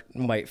Peter Bart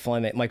and Mike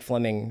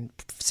Fleming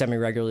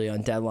semi-regularly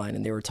on Deadline,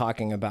 and they were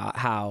talking about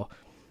how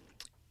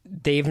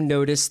they've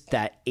noticed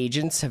that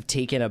agents have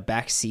taken a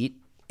back seat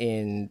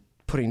in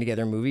putting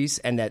together movies,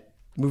 and that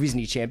movies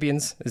need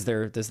champions.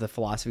 There's the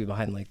philosophy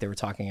behind, like they were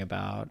talking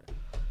about.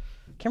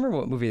 I can't remember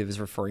what movie it was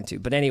referring to,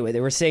 but anyway,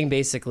 they were saying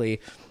basically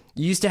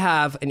you used to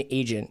have an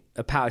agent,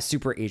 a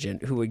super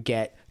agent, who would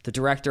get the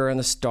director and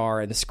the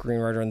star and the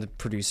screenwriter and the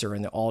producer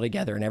and all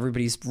together, and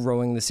everybody's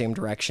rowing the same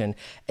direction,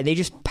 and they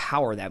just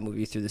power that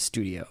movie through the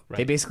studio. Right.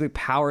 They basically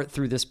power it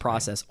through this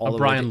process. All a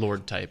Brian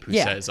Lord type who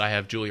says, I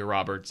have Julia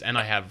Roberts and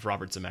I have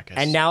Robert Zemeckis.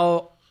 And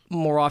now,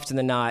 more often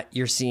than not,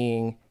 you're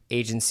seeing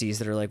agencies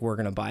that are like, we're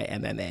going to buy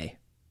MMA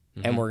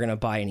and we're going to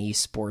buy an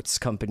esports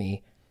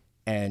company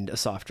and a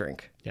soft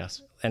drink.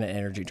 Yes. And an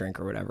energy drink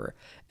or whatever.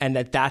 And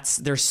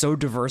they're so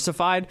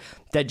diversified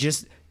that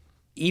just,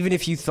 even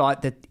if you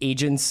thought that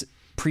agents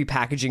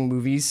pre-packaging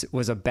movies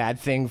was a bad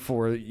thing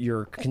for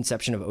your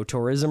conception of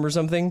auteurism or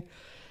something,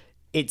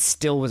 it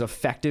still was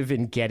effective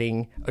in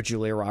getting a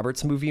Julia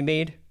Roberts movie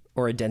made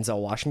or a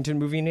Denzel Washington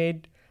movie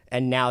made.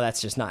 And now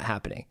that's just not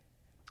happening.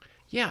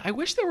 Yeah, I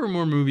wish there were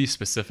more movies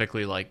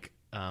specifically like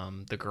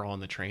The Girl on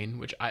the Train,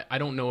 which I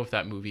don't know if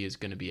that movie is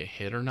going to be a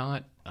hit or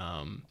not.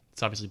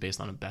 It's obviously based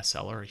on a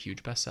bestseller, a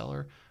huge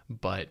bestseller,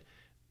 but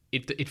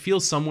it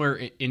feels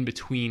somewhere in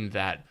between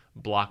that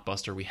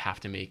blockbuster, we have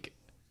to make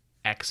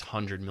X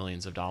hundred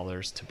millions of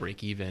dollars to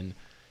break even,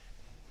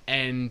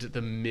 and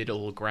the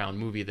middle ground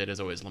movie that is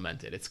always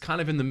lamented. It's kind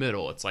of in the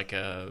middle. It's like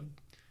a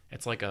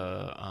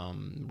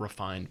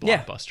refined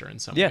blockbuster in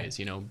some ways,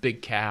 you know,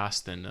 big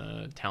cast and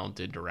a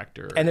talented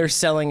director. And they're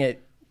selling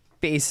it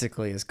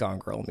basically as Gone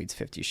Girl meets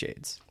 50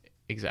 Shades.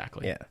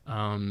 Exactly.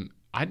 Yeah.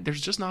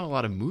 There's just not a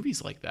lot of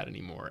movies like that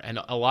anymore. And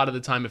a lot of the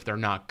time, if they're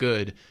not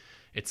good,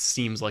 it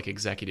seems like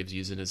executives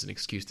use it as an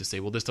excuse to say,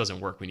 well, this doesn't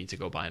work. We need to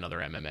go buy another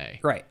MMA.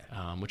 Right.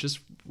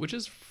 Which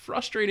is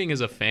frustrating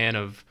as a fan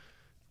of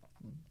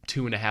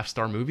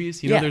 2.5-star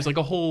movies. You know, there's like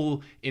a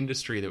whole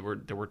industry that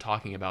we're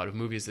talking about of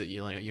movies that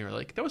you're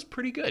like, that was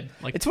pretty good.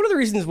 Like, it's one of the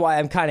reasons why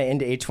I'm kind of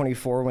into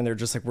A24 when they're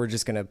just like, we're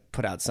just going to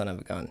put out Son of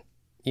a Gun.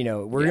 You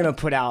know, we're going to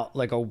put out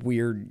like a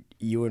weird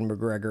Ewan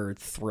McGregor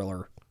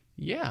thriller.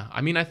 Yeah, I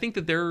mean, I think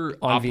that they're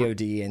on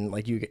VOD and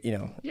like you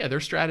know. Yeah,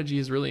 their strategy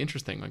is really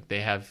interesting. Like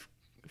they have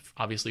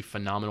obviously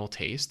phenomenal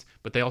taste,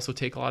 but they also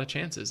take a lot of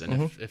chances.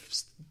 And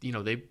if you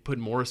know, they put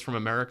Morris from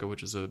America,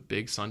 which is a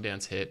big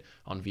Sundance hit,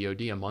 on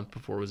VOD a month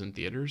before it was in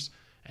theaters,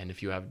 and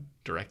if you have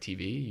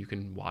DirecTV, you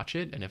can watch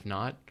it, and if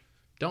not,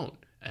 don't.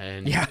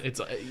 And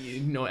it's you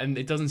know, and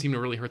it doesn't seem to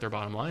really hurt their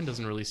bottom line.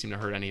 Doesn't really seem to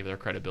hurt any of their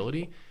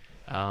credibility.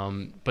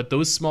 But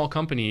those small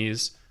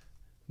companies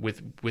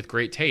with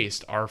great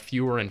taste are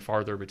fewer and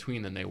farther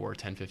between than they were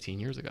 10, 15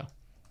 years ago.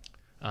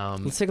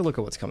 Let's take a look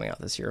at what's coming out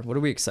this year. What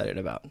are we excited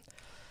about?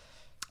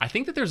 I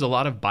think that there's a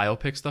lot of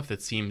biopic stuff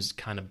that seems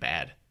kind of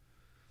bad.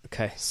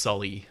 Okay.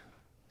 Sully,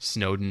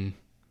 Snowden,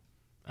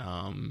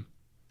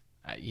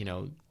 you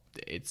know,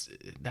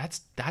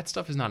 that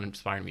stuff is not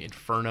inspiring me.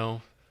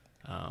 Inferno,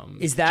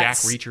 is that Jack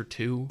Reacher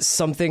 2?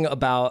 Something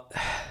about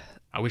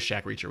I wish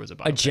Jack Reacher was a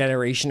biopic. A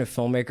generation of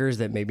filmmakers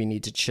that maybe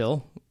need to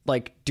chill.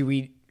 Like, do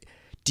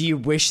you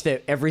wish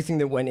that everything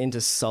that went into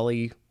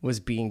Sully was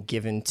being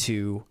given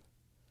to...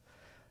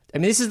 I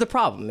mean, this is the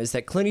problem, is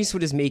that Clint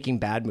Eastwood is making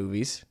bad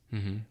movies,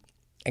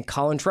 and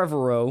Colin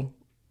Trevorrow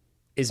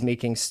is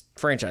making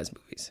franchise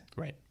movies.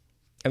 Right.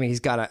 I mean,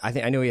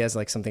 I know he has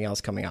like something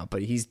else coming out,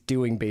 but he's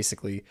doing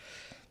basically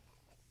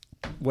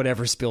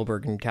whatever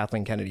Spielberg and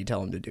Kathleen Kennedy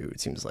tell him to do, it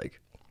seems like.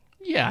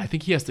 Yeah, I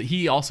think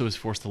he also is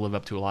forced to live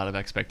up to a lot of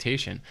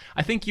expectation.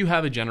 I think you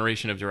have a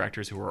generation of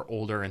directors who are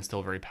older and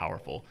still very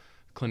powerful.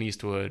 Clint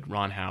Eastwood,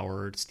 Ron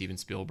Howard, Steven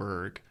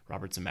Spielberg,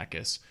 Robert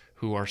Zemeckis,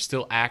 who are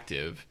still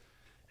active.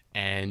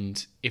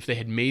 And if they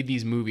had made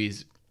these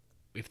movies,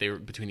 if they were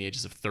between the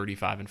ages of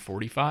 35 and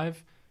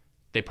 45,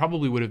 they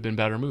probably would have been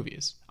better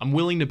movies. I'm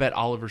willing to bet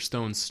Oliver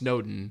Stone's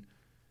Snowden,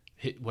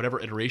 whatever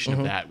iteration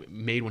of that,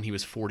 made when he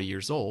was 40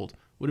 years old,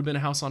 would have been a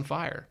house on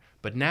fire.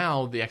 But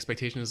now the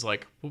expectation is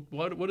like,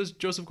 what is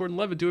Joseph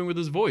Gordon-Levitt doing with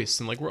his voice?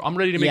 And like, I'm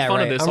ready to make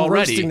fun of this already. I'm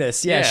roasting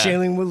this. Yeah,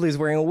 Shailene Woodley's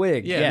wearing a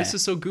wig. Yeah, this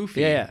is so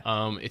goofy. Yeah.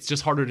 It's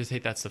just harder to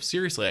take that stuff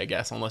seriously, I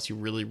guess, unless you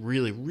really,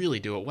 really, really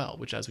do it well,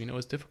 which, as we know,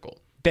 is difficult.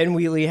 Ben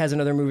Wheatley has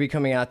another movie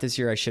coming out this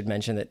year. I should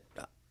mention that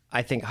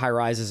I think High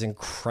Rise is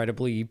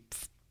incredibly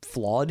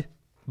flawed,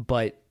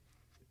 but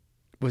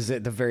was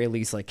at the very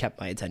least like kept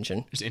my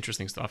attention There's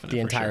interesting stuff in it the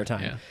for entire sure.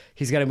 time. Yeah.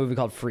 He's got a movie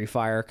called Free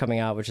Fire coming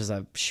out, which is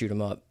a shoot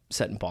 'em up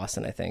set in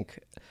Boston, I think.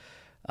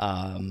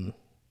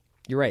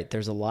 You're right.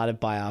 There's a lot of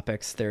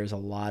biopics. There's a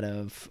lot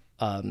of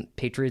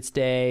Patriots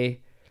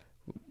Day,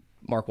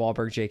 Mark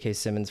Wahlberg, J.K.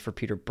 Simmons for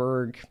Peter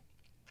Berg.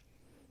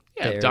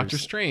 Yeah, There's- Doctor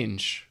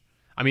Strange.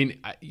 I mean,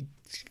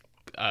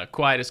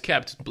 quiet as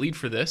kept. Bleed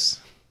for this.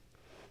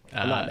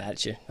 I'm not mad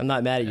at you. I'm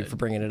not mad at you for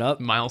bringing it up.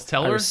 Miles I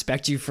Teller.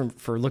 respect you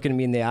for looking at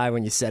me in the eye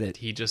when you said it.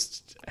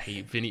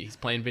 He's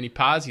playing Vinny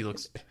Paz. He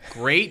looks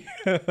great.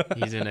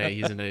 he's in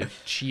a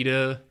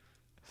cheetah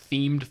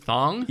themed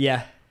thong.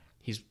 Yeah.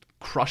 He's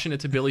crushing it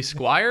to Billy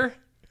Squire.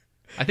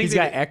 I think He's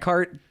got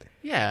Eckhart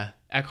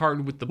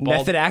Eckhart with the bald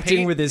method acting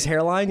paint. with his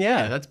hairline.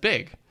 Yeah, Yeah. that's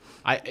big.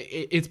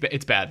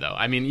 It's bad though.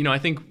 I mean, I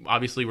think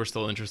obviously we're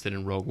still interested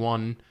in Rogue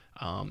One.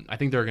 I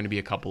think there are going to be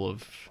a couple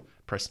of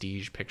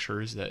prestige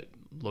pictures that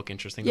look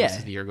interesting Yeah.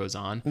 as the year goes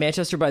on.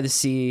 Manchester by the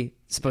Sea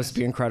is supposed to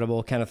be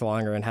incredible. Kenneth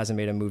Lonergan hasn't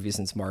made a movie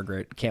since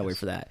Margaret. Can't wait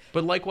for that.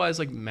 But likewise,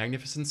 like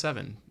Magnificent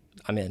Seven.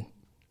 I'm in.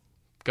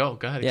 Go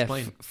ahead, Yeah,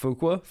 explain.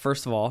 Fuqua,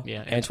 first of all. Yeah,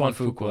 Antoine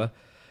Antoine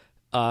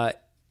Fuqua.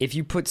 If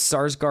you put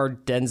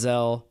Sarsgaard,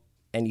 Denzel,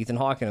 and Ethan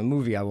Hawke in a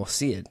movie, I will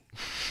see it.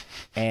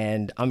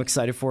 And I'm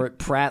excited for it.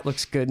 Pratt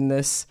looks good in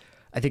this.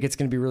 I think it's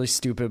going to be really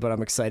stupid, but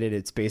I'm excited.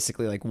 It's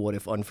basically like what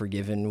if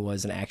Unforgiven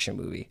was an action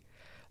movie.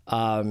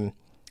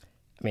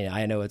 I mean,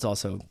 I know it's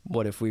also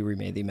what if we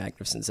remade the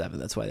Magnificent Seven.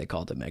 That's why they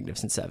called it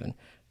Magnificent Seven.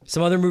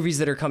 Some other movies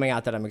that are coming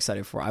out that I'm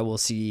excited for. I will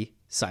see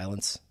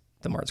Silence,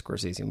 the Martin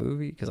Scorsese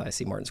movie, because I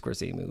see Martin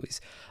Scorsese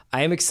movies.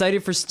 I am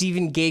excited for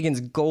Stephen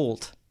Gaghan's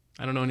Gold.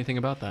 I don't know anything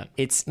about that.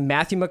 It's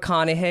Matthew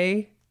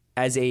McConaughey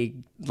as a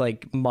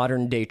like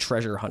modern day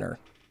treasure hunter.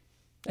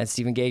 And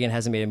Stephen Gaghan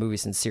hasn't made a movie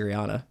since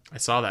Syriana. I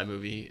saw that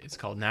movie. It's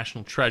called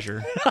National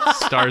Treasure.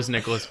 Stars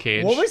Nicolas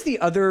Cage. What was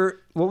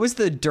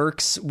the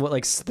Dirks,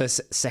 the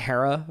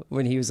Sahara,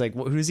 when he was like,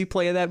 who does he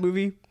play in that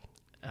movie?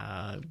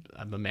 I'm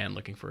a man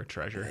looking for a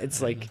treasure.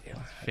 It's like,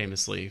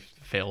 Famously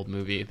failed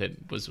movie that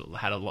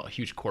had a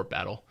huge court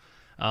battle.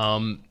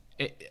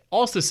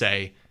 Also to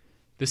say,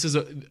 it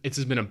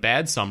has been a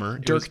bad summer.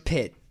 Dirk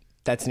Pitt.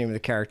 That's the name of the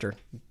character.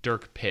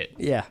 Dirk Pitt.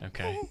 Yeah.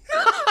 Okay.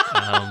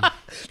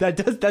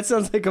 That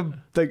sounds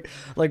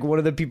like one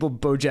of the people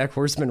BoJack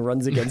Horseman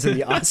runs against in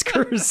the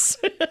Oscars.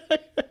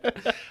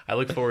 I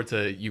look forward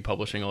to you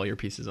publishing all your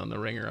pieces on The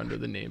Ringer under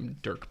the name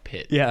Dirk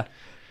Pitt. Yeah.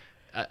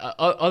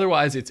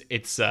 Otherwise,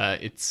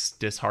 it's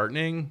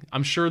disheartening.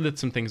 I'm sure that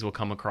some things will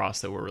come across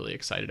that we're really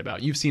excited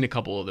about. You've seen a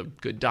couple of the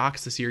good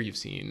docs this year. You've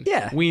seen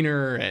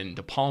Wiener and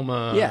De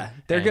Palma. Yeah,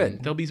 they're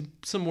good. There'll be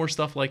some more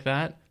stuff like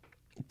that.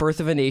 Birth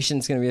of a Nation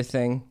is going to be a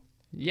thing.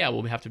 Yeah,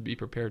 we'll have to be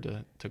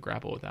prepared to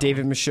grapple with that.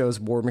 David Michôd's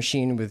War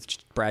Machine with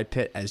Brad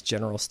Pitt as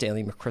General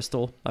Stanley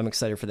McChrystal. I'm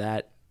excited for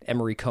that.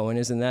 Emery Cohen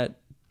is in that.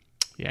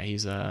 Yeah,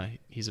 he's a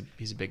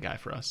big guy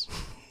for us.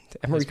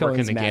 Emery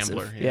Cohen's The massive.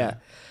 Gambler. Yeah.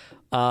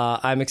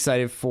 I'm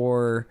excited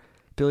for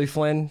Billy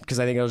Flynn because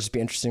I think it'll just be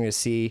interesting to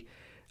see.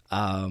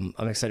 I'm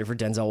excited for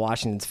Denzel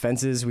Washington's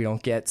Fences. We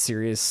don't get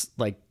serious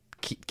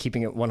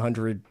keeping it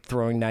 100,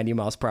 throwing 90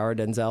 miles per hour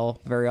Denzel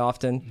very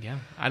often. Yeah,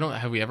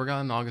 have we ever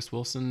gotten August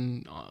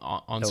Wilson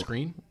on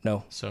screen?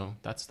 No. So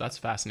that's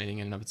fascinating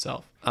in and of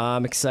itself.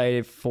 I'm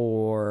excited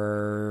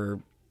for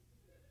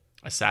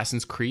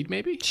Assassin's Creed,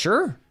 maybe.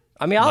 Sure.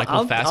 I mean,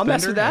 I'll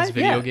mess with that. As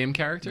video game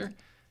character.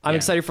 I'm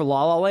excited for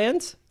La La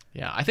Land.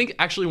 Yeah, I think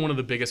actually one of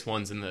the biggest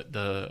ones in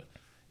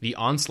the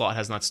onslaught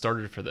has not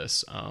started for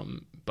this,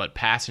 but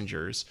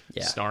Passengers,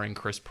 starring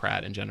Chris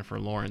Pratt and Jennifer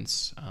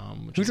Lawrence,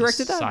 which Who is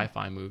directed a that?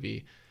 sci-fi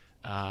movie.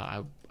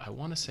 I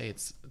want to say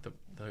it's the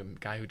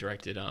guy who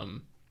directed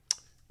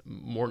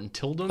Morton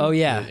Tilden. Oh,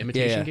 yeah. The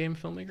Imitation Yeah. Game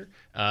filmmaker.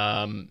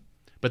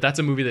 But that's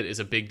a movie that is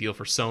a big deal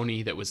for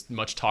Sony. That was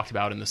much talked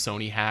about in the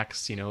Sony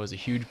hacks. It was a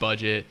huge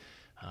budget.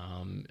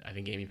 I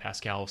think Amy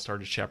Pascal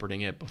started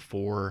shepherding it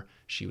before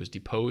she was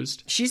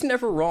deposed. She's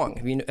never wrong.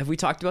 I mean, have we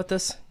talked about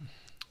this?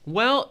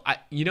 Well,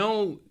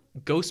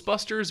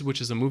 Ghostbusters,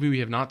 which is a movie we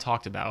have not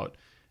talked about,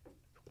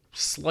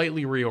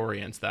 slightly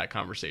reorients that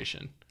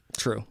conversation.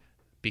 True.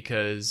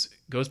 Because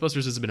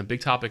Ghostbusters has been a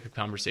big topic of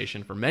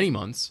conversation for many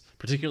months,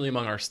 particularly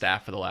among our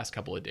staff for the last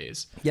couple of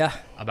days. Yeah.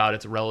 About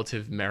its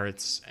relative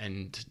merits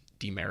and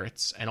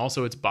demerits, and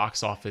also its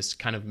box office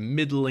kind of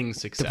middling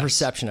success. The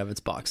perception of its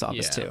box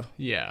office, too.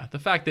 Yeah. The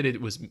fact that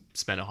it was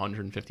spent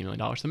 $150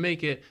 million to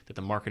make it, that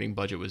the marketing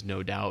budget was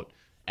no doubt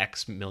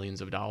X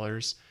millions of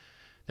dollars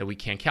that we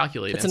can't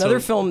calculate. It's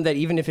another film that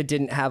even if it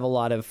didn't have a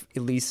lot of,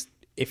 at least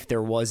if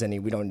there was any,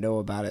 we don't know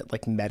about it,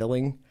 like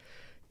meddling.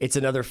 It's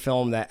another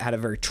film that had a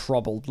very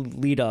troubled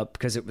lead up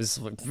because it was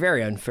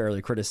very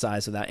unfairly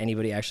criticized without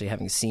anybody actually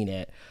having seen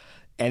it.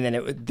 And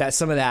then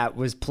some of that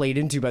was played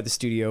into by the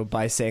studio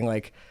by saying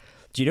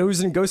do you know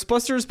who's in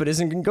Ghostbusters but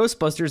isn't in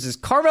Ghostbusters is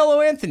Carmelo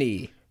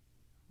Anthony.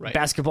 Right.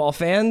 Basketball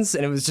fans,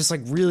 and it was just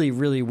really,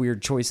 really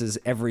weird choices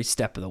every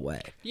step of the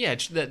way. Yeah,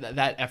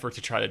 that effort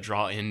to try to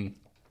draw in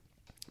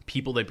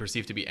people they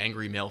perceive to be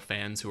angry male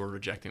fans who are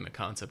rejecting the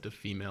concept of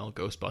female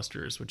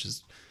Ghostbusters, which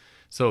is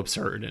so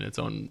absurd in its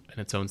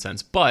own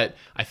sense. But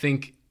I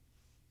think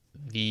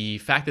the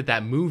fact that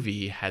that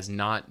movie has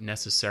not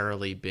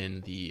necessarily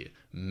been the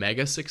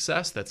mega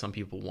success that some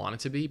people want it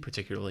to be,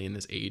 particularly in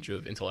this age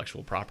of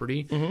intellectual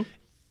property,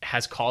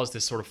 has caused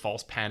this sort of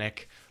false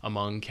panic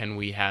among, can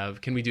we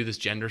do this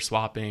gender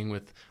swapping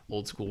with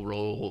old school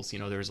roles? You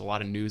know, there's a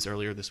lot of news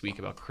earlier this week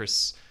about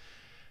Chris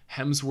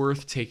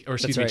Hemsworth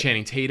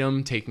Channing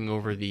Tatum taking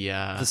over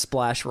the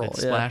Splash role,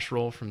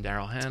 role from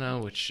Daryl Hannah,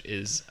 which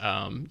is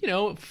fun.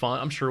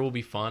 I'm sure will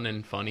be fun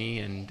and funny.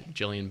 And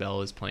Jillian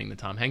Bell is playing the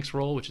Tom Hanks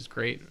role, which is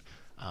great.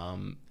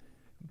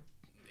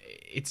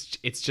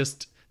 It's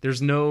just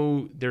there's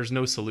no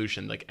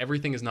solution. Like,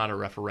 everything is not a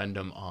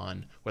referendum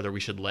on whether we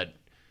should let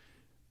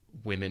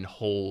women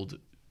hold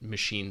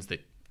machines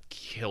that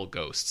kill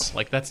ghosts.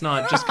 Like, that's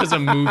not just because a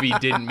movie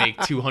didn't make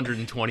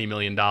 $220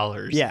 million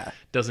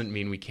doesn't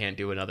mean we can't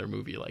do another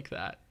movie like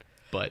that.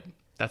 But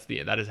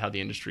that is how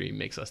the industry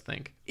makes us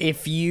think.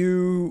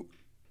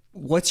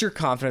 What's your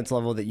confidence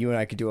level that you and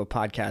I could do a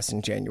podcast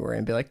in January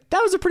and be like,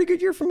 that was a pretty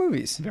good year for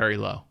movies? Very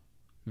low.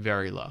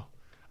 Very low.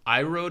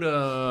 I wrote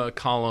a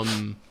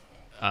column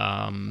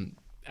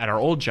at our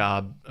old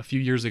job a few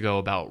years ago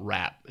about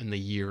rap and the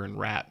year in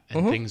rap,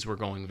 and things were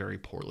going very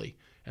poorly.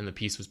 And the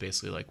piece was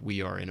basically like,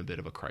 we are in a bit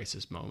of a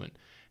crisis moment.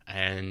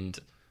 And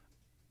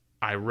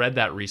I read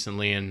that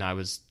recently, and I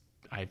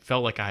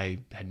felt like I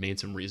had made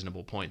some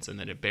reasonable points, and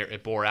then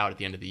it bore out at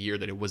the end of the year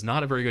that it was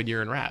not a very good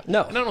year in rap.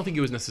 No. And I don't think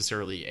it was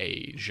necessarily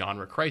a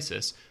genre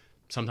crisis.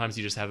 Sometimes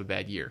you just have a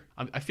bad year.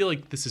 I feel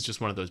like this is just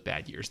one of those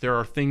bad years. There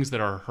are things that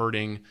are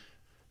hurting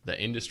the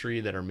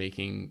industry that are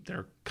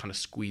kind of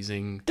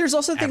squeezing. There's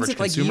also things that,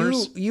 like,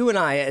 you and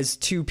I, as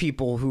two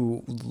people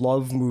who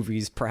love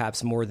movies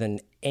perhaps more than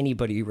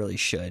anybody really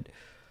should,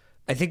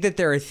 I think that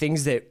there are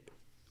things that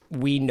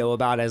we know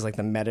about as like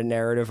the meta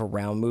narrative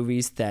around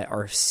movies that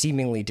are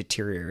seemingly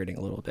deteriorating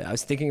a little bit. I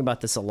was thinking about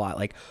this a lot.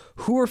 Like,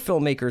 are there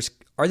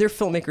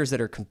filmmakers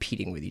that are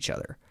competing with each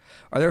other?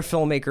 Are there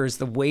filmmakers,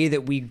 the way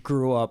that we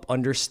grew up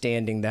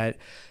understanding that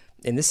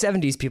in the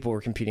 70s, people were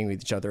competing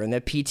with each other, and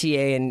that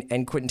PTA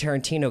and Quentin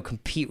Tarantino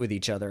compete with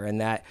each other, and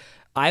that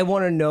I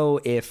want to know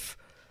if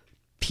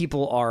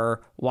people are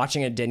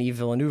watching a Denis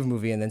Villeneuve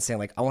movie and then saying,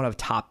 like, I want to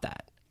top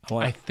that.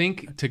 I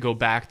think, to go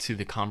back to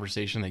the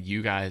conversation that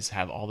you guys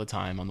have all the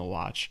time on The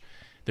Watch,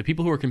 the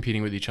people who are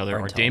competing with each other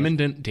are Damon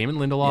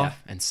Lindelof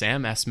and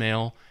Sam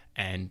Esmail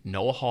and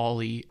Noah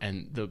Hawley,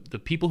 and the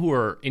people who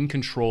are in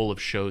control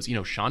of shows,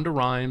 Shonda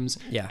Rhimes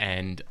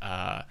and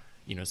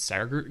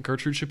Sarah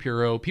Gertrude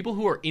Shapiro, people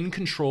who are in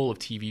control of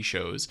TV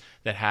shows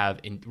that have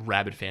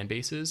rabid fan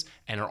bases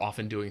and are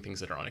often doing things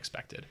that are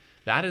unexpected.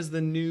 That is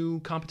the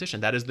new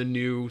competition. That is the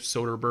new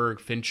Soderbergh,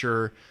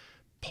 Fincher,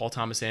 Paul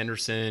Thomas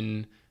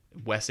Anderson,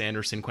 Wes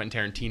Anderson,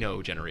 Quentin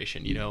Tarantino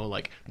generation.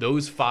 Like,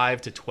 those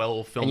 5 to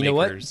 12 filmmakers. And you know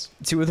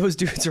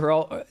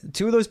what?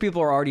 Two of those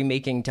people are already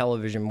making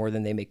television more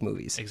than they make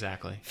movies.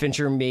 Exactly.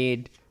 Fincher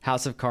made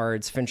House of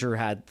Cards. Fincher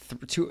had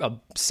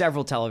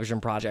several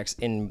television projects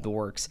in the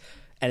works,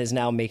 and is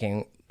now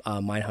making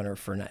Mindhunter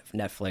for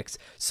Netflix.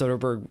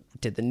 Soderbergh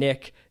did The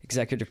Knick,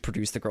 executive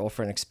produced The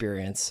Girlfriend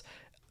Experience.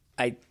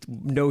 I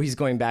know he's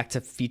going back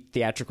to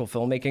theatrical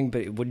filmmaking,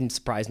 but it wouldn't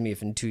surprise me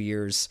if in 2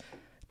 years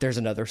there's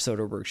another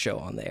Soderbergh show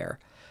on the air.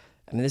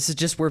 I mean, this is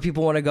just where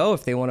people want to go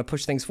if they want to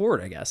push things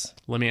forward, I guess.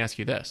 Let me ask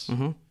you this.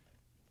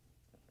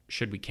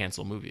 Should we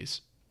cancel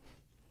movies?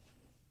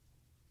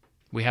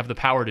 We have the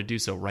power to do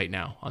so right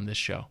now on this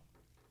show.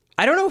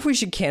 I don't know if we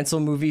should cancel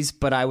movies,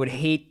 but I would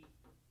hate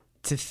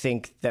to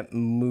think that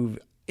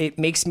it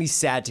makes me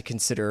sad to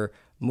consider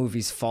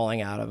movies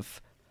falling out of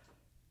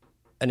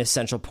an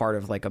essential part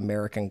of, like,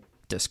 American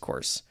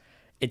discourse.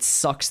 It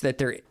sucks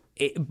that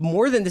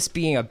more than this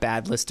being a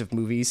bad list of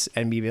movies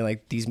and me being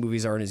like, these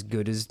movies aren't as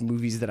good as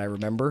movies that I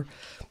remember,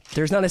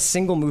 there's not a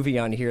single movie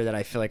on here that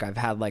I feel like I've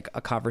had like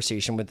a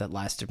conversation with that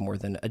lasted more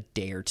than a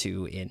day or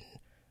two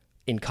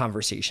in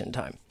conversation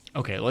time.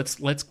 Okay, let's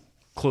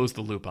close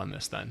the loop on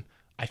this then.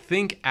 I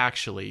think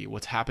actually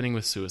what's happening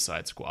with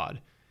Suicide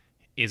Squad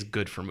is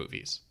good for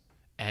movies.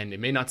 And it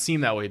may not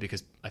seem that way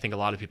because I think a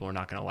lot of people are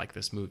not going to like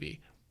this movie.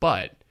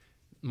 But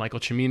Michael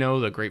Cimino,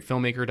 the great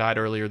filmmaker, died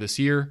earlier this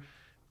year.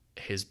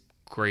 His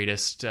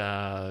greatest,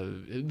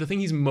 the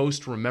thing he's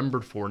most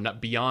remembered for,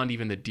 not beyond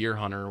even The Deer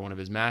Hunter, one of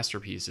his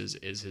masterpieces,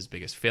 is his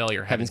biggest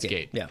failure, Heaven's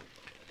Gate. Yeah.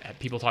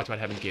 People talked about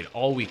Heaven's Gate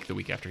all week, the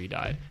week after he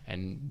died,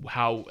 and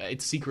how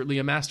it's secretly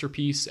a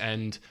masterpiece,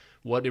 and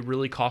what it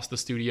really cost the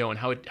studio, and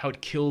how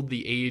it killed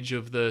the age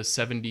of the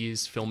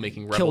 70s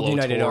filmmaking rebel. Killed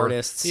United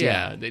Artists.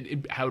 Yeah.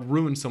 How it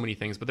ruined so many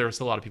things, but there are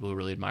still a lot of people who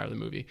really admire the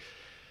movie.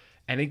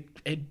 And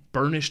it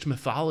burnished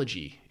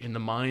mythology in the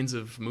minds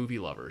of movie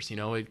lovers.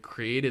 It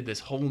created this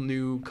whole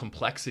new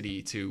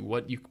complexity to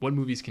what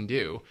movies can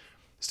do.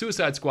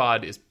 Suicide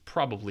Squad is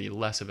probably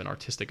less of an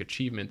artistic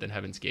achievement than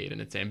Heaven's Gate, and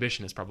its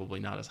ambition is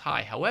probably not as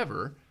high.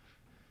 However,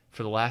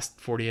 for the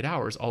last 48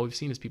 hours, all we've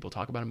seen is people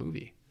talk about a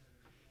movie.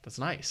 That's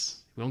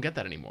nice. We don't get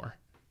that anymore.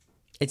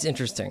 It's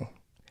interesting.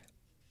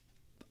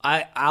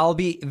 I'll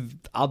be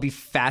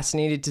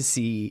fascinated to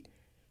see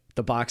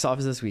the box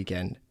office this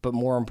weekend, but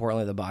more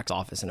importantly, the box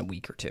office in a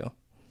week or two.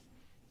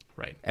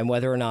 Right. And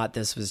whether or not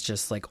this was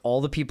just like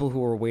all the people who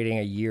were waiting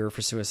a year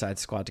for Suicide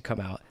Squad to come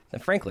out,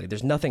 and frankly,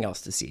 there's nothing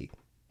else to see.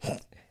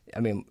 I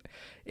mean,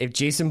 if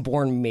Jason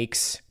Bourne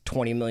makes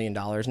 $20 million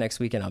next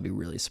weekend, I'll be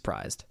really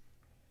surprised.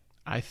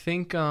 I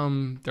think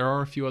there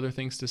are a few other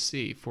things to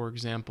see. For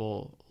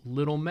example,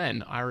 Little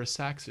Men, Ira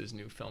Sachs's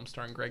new film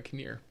starring Greg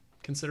Kinnear.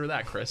 Consider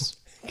that, Chris.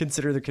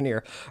 Consider the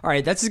Kinnear. All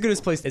right, that's as good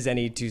a place as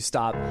any to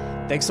stop.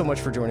 Thanks so much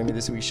for joining me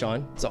this week,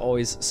 Sean. It's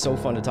always so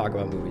fun to talk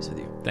about movies with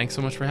you. Thanks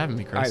so much for having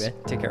me, Chris. All right,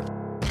 man. Take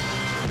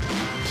care.